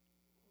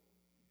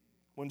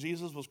 When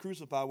Jesus was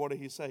crucified, what did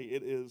he say?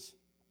 It is.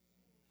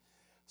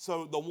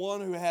 So the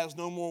one who has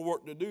no more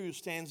work to do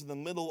stands in the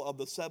middle of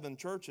the 7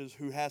 churches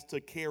who has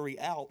to carry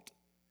out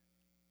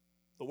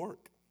the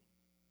work.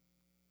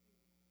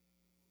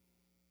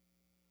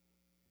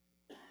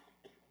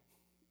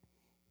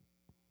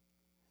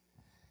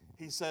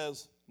 He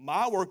says,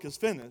 my work is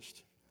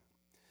finished.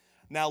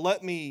 Now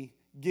let me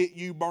get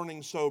you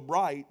burning so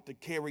bright to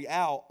carry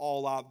out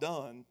all I've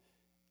done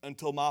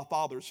until my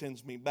Father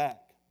sends me back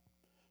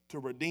to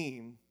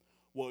redeem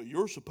what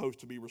you're supposed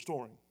to be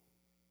restoring.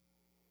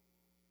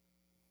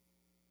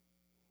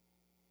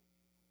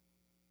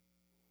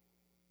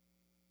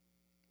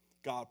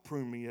 God,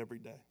 prune me every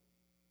day.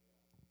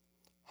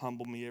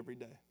 Humble me every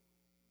day.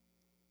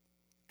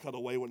 Cut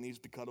away what needs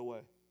to be cut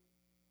away.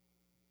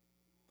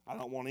 I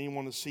don't want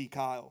anyone to see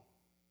Kyle.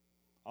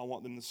 I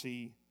want them to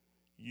see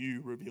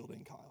you revealed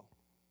in Kyle.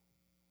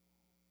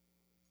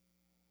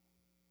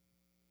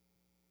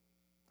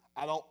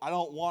 I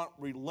don't want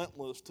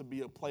Relentless to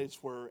be a place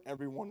where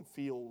everyone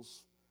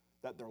feels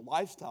that their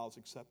lifestyle is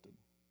accepted.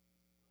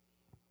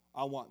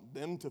 I want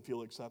them to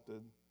feel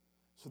accepted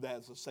so that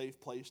it's a safe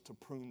place to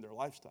prune their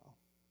lifestyle.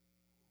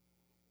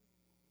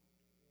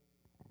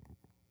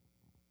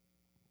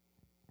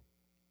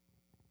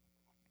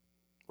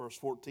 Verse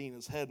 14,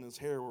 his head and his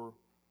hair were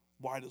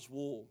white as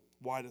wool,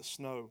 white as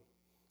snow.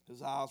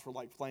 His eyes were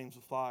like flames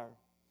of fire.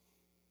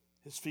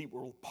 His feet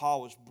were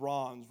polished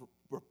bronze,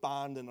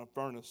 refined in a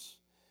furnace.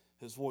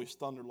 His voice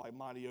thundered like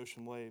mighty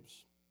ocean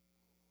waves.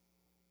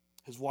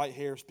 His white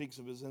hair speaks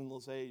of his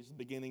endless age, the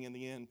beginning and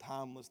the end,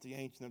 timeless, the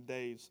ancient of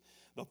days.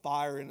 The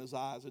fire in his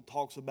eyes, it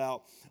talks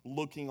about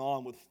looking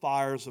on with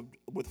fire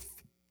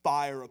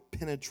of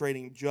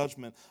penetrating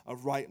judgment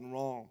of right and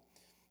wrong.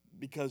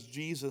 Because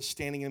Jesus,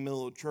 standing in the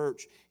middle of the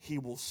church, he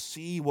will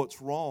see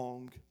what's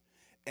wrong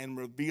and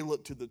reveal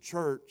it to the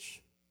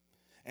church.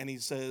 And he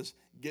says,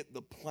 get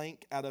the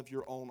plank out of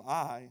your own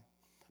eye,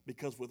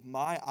 because with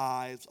my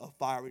eyes of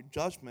fiery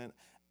judgment,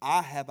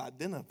 I have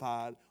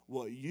identified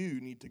what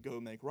you need to go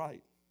make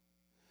right.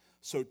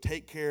 So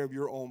take care of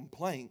your own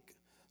plank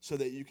so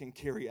that you can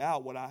carry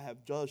out what I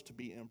have judged to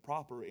be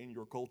improper in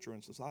your culture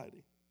and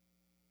society.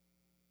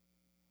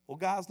 Well,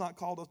 God's not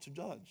called us to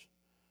judge.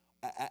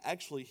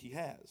 Actually, he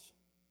has.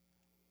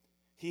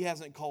 He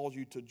hasn't called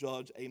you to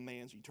judge a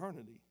man's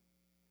eternity.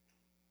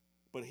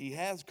 But he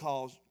has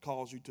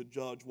caused you to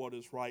judge what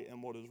is right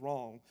and what is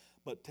wrong,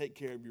 but take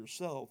care of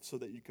yourself so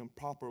that you can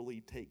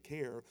properly take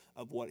care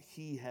of what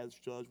he has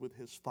judged with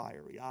his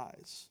fiery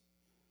eyes.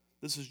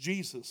 This is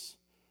Jesus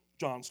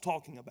John's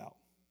talking about.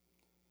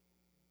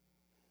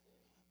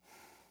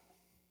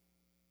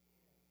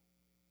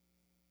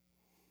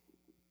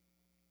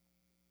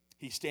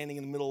 He's standing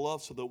in the middle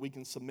of us so that we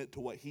can submit to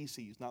what he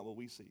sees, not what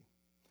we see.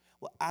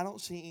 Well, I don't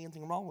see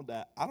anything wrong with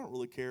that. I don't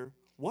really care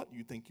what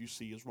you think you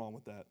see is wrong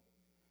with that.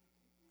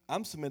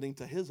 I'm submitting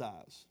to his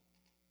eyes.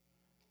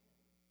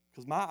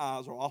 Because my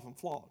eyes are often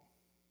flawed.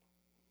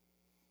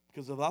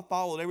 Because if I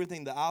followed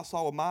everything that I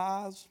saw with my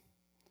eyes,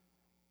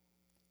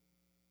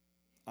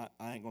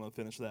 I ain't going to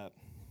finish that.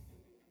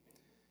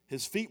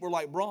 His feet were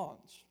like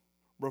bronze,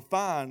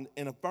 refined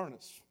in a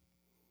furnace.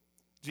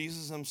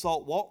 Jesus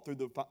himself walked through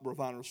the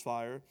refiner's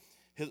fire.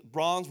 His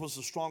bronze was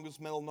the strongest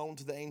metal known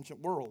to the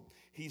ancient world.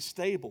 He's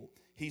stable.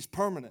 He's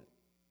permanent.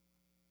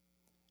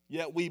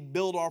 Yet we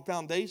build our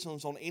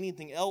foundations on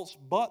anything else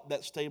but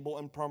that stable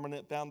and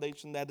permanent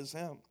foundation that is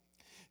him.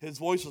 His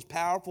voice is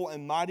powerful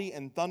and mighty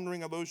and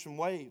thundering of ocean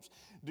waves.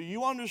 Do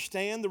you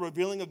understand the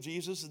revealing of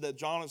Jesus that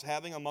John is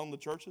having among the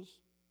churches?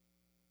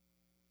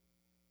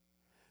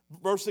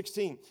 Verse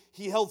 16,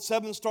 he held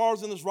 7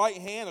 stars in his right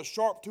hand. A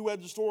sharp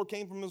two-edged sword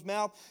came from his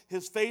mouth.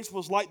 His face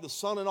was like the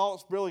sun in all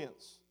its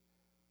brilliance.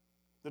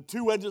 The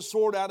two-edged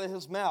sword out of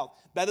his mouth.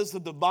 That is the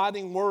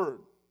dividing word.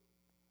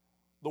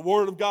 The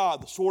word of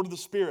God, the sword of the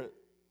Spirit.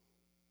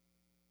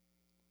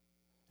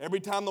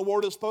 Every time the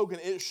word is spoken,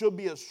 it should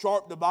be a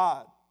sharp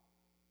divide,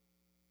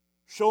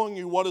 showing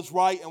you what is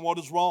right and what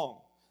is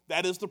wrong.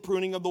 That is the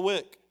pruning of the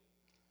wick.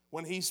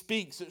 When he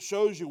speaks, it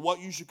shows you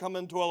what you should come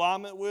into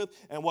alignment with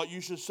and what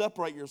you should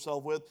separate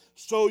yourself with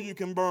so you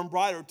can burn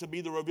brighter to be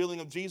the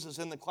revealing of Jesus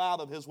in the cloud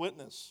of his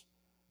witness.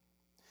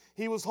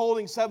 He was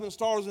holding 7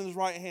 stars in his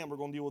right hand. We're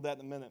going to deal with that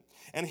in a minute.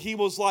 And he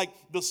was like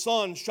the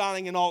sun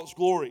shining in all its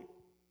glory.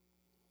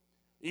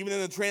 Even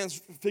in the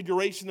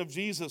transfiguration of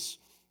Jesus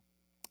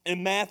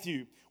in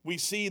Matthew, we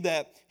see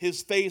that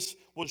his face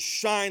was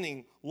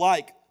shining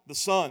like the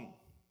sun.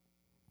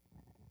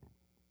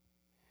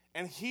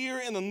 And here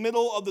in the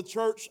middle of the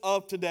church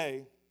of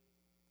today,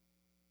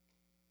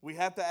 we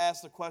have to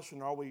ask the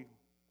question, are we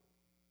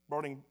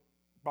burning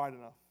bright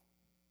enough?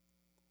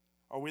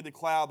 Are we the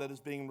cloud that is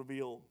being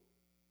revealed?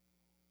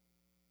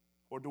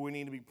 Or do we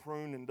need to be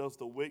pruned, and does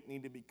the wick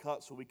need to be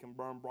cut so we can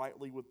burn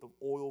brightly with the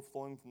oil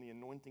flowing from the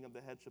anointing of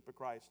the headship of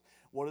Christ?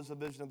 What is the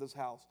vision of this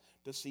house?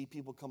 To see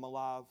people come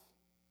alive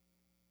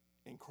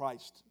in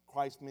Christ.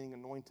 Christ meaning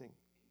anointing.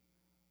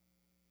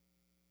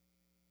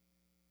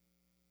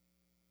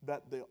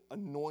 That the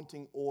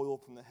anointing oil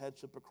from the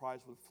headship of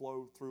Christ would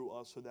flow through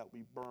us so that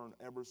we burn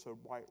ever so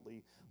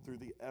brightly through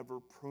the ever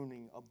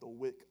pruning of the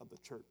wick of the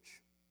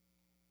church.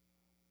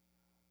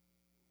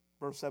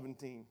 Verse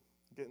 17,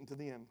 getting to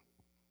the end.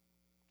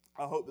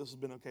 I hope this has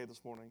been okay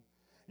this morning.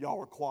 Y'all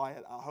are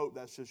quiet. I hope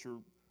that's just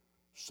you're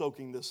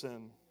soaking this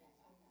in.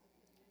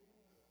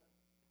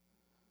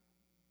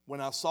 When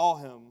I saw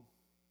him,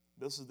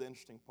 this is the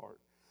interesting part.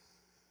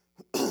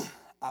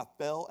 I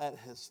fell at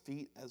his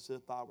feet as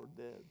if I were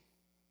dead.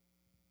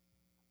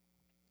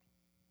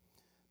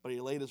 But he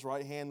laid his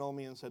right hand on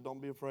me and said,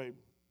 don't be afraid.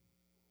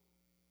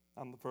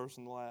 I'm the first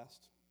and the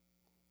last.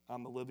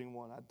 I'm the living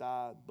one. I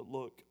died, but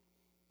look,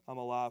 I'm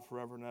alive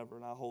forever and ever,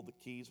 and I hold the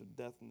keys of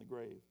death and the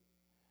grave.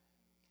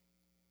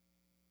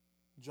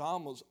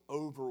 John was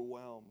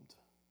overwhelmed.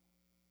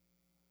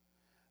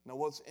 Now,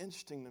 what's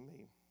interesting to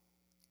me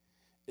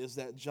is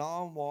that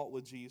John walked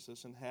with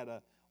Jesus and had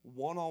a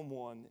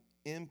one-on-one,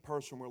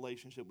 in-person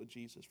relationship with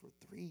Jesus for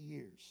 3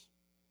 years.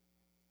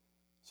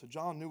 So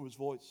John knew his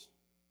voice.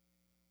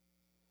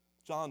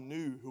 John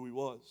knew who he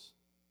was.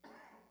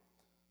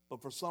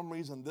 But for some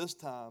reason this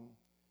time,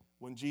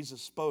 when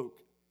Jesus spoke,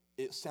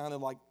 it sounded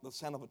like the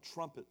sound of a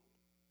trumpet.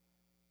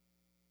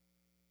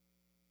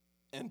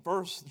 And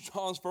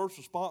John's first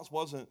response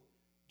wasn't,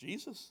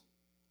 Jesus,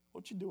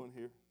 what you doing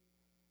here?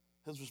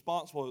 His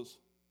response was,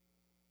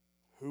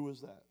 who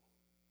is that?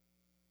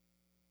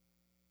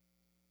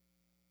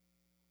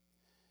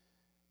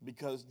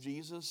 Because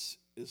Jesus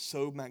is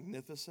so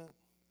magnificent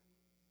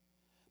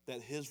that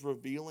his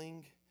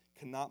revealing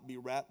cannot be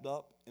wrapped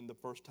up in the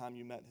first time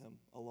you met him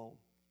alone.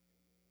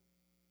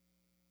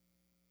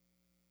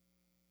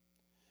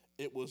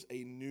 It was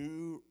a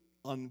new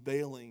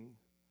unveiling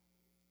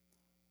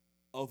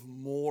of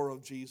more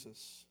of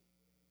Jesus.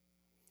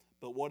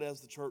 But what has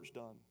the church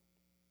done?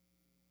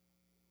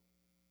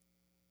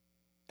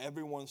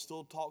 Everyone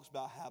still talks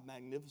about how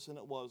magnificent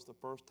it was the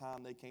first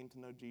time they came to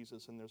know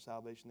Jesus in their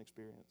salvation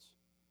experience.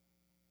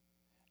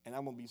 And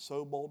I'm going to be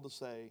so bold to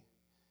say,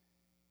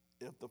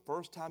 if the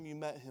first time you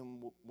met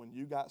him when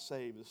you got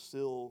saved is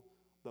still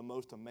the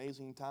most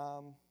amazing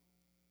time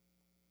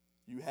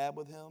you had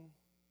with him,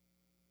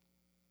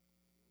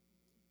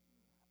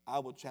 I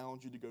would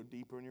challenge you to go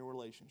deeper in your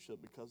relationship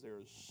because there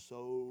is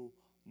so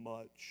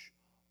much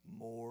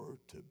more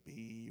to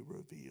be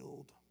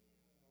revealed.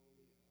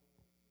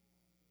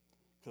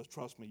 Because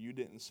trust me, you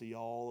didn't see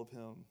all of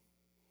him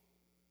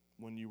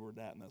when you were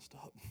that messed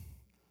up.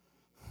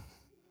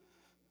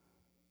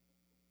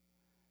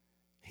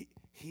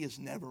 He is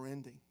never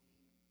ending.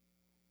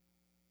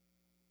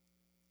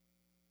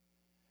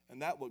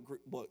 And that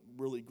what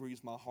really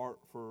grieves my heart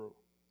for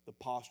the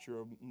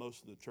posture of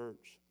most of the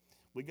church.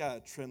 We got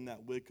to trim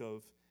that wick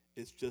of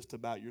it's just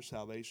about your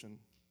salvation.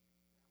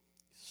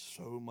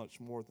 So much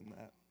more than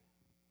that.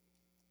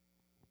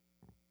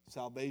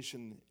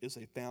 Salvation is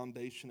a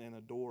foundation and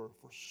a door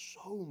for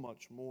so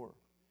much more.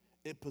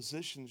 It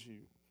positions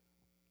you.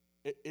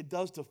 It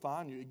does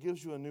define you. It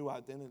gives you a new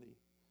identity.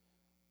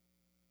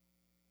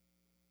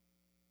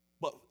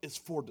 But it's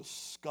for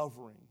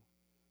discovering.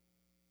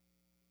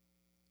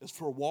 It's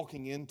for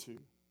walking into.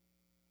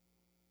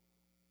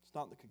 It's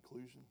not the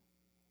conclusion.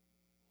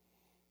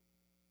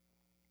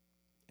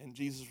 And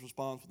Jesus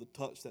responds with a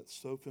touch that's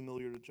so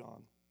familiar to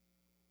John.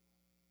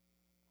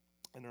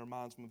 And it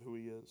reminds him of who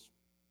he is.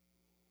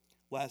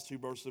 Last two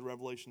verses of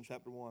Revelation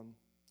chapter 1.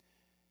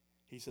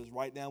 He says,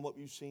 write down what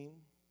you've seen,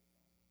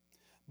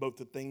 both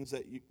the things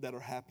that are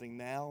happening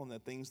now and the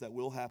things that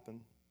will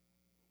happen.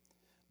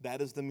 That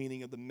is the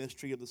meaning of the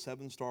mystery of the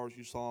 7 stars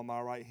you saw on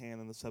my right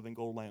hand and the 7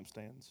 gold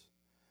lampstands.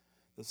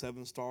 The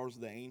 7 stars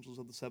are the angels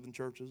of the 7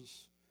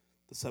 churches.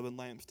 The 7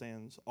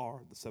 lampstands are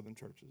the 7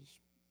 churches.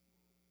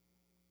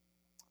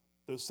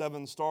 Those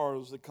 7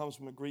 stars, it comes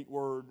from a Greek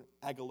word,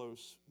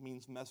 agelos,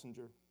 means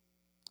messenger.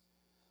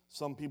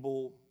 Some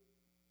people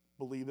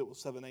believe it was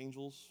 7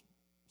 angels,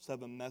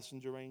 7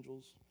 messenger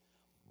angels.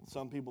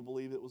 Some people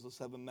believe it was the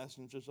 7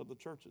 messengers of the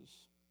churches.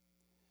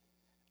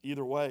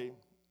 Either way,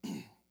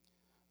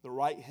 the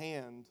right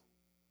hand,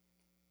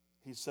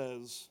 he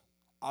says,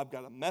 I've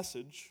got a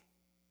message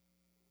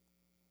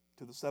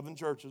to the 7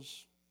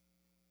 churches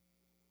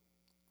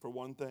for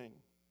one thing.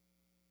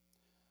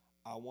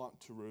 I want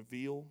to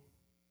reveal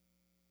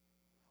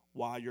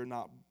why you're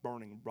not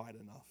burning bright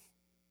enough.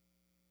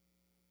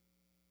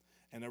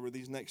 And over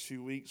these next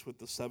few weeks with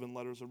the 7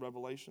 letters of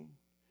Revelation,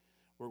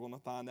 we're going to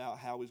find out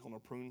how he's going to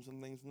prune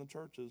some things in the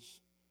churches,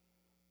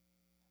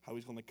 how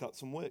he's going to cut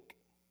some wick.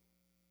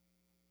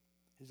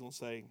 He's going to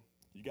say,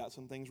 you got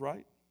some things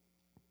right,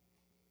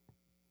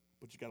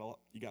 but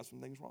you got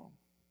some things wrong.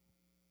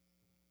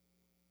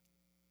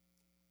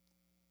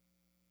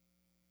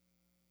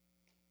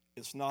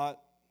 It's not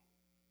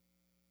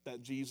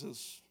that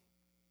Jesus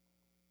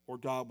or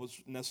God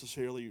was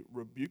necessarily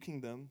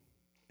rebuking them.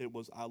 It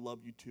was, I love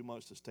you too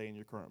much to stay in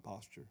your current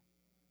posture.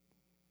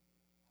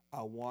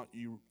 I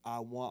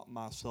want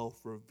myself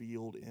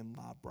revealed in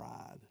my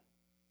bride.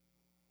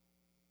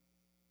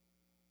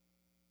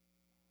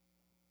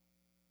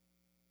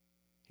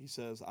 He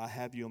says, I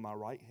have you in my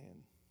right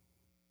hand.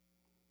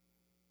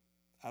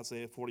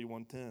 Isaiah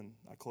 41:10,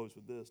 I close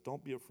with this.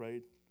 Don't be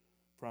afraid,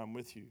 for I'm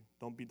with you.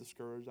 Don't be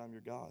discouraged, I'm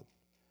your God.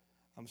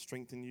 I'm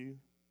strengthening you.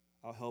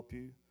 I'll help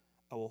you.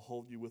 I will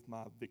hold you with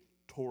my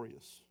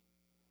victorious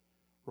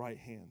right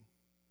hand.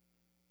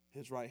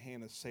 His right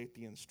hand is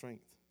safety and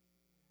strength.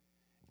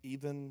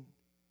 Even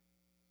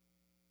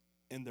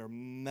in their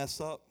mess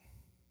up,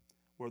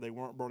 where they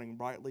weren't burning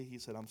brightly, he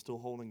said, I'm still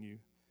holding you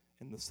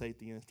in the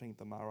safety and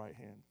strength of my right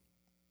hand.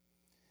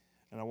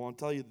 And I want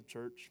to tell you, the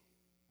church,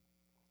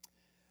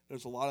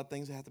 there's a lot of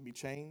things that have to be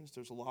changed.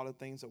 There's a lot of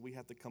things that we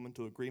have to come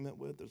into agreement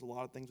with. There's a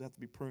lot of things that have to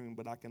be pruned,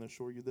 but I can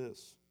assure you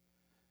this.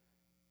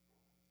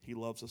 He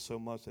loves us so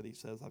much that he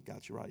says, I've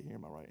got you right here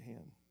in my right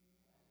hand.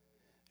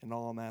 And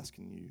all I'm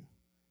asking you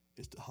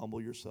is to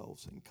humble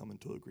yourselves and come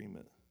into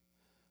agreement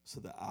so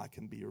that I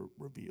can be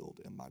revealed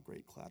in my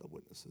great cloud of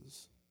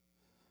witnesses.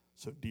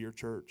 So, dear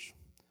church,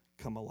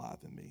 come alive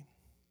in me.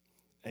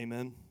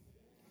 Amen.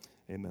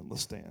 Amen.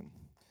 Let's stand.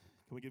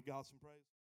 Can we give God some praise?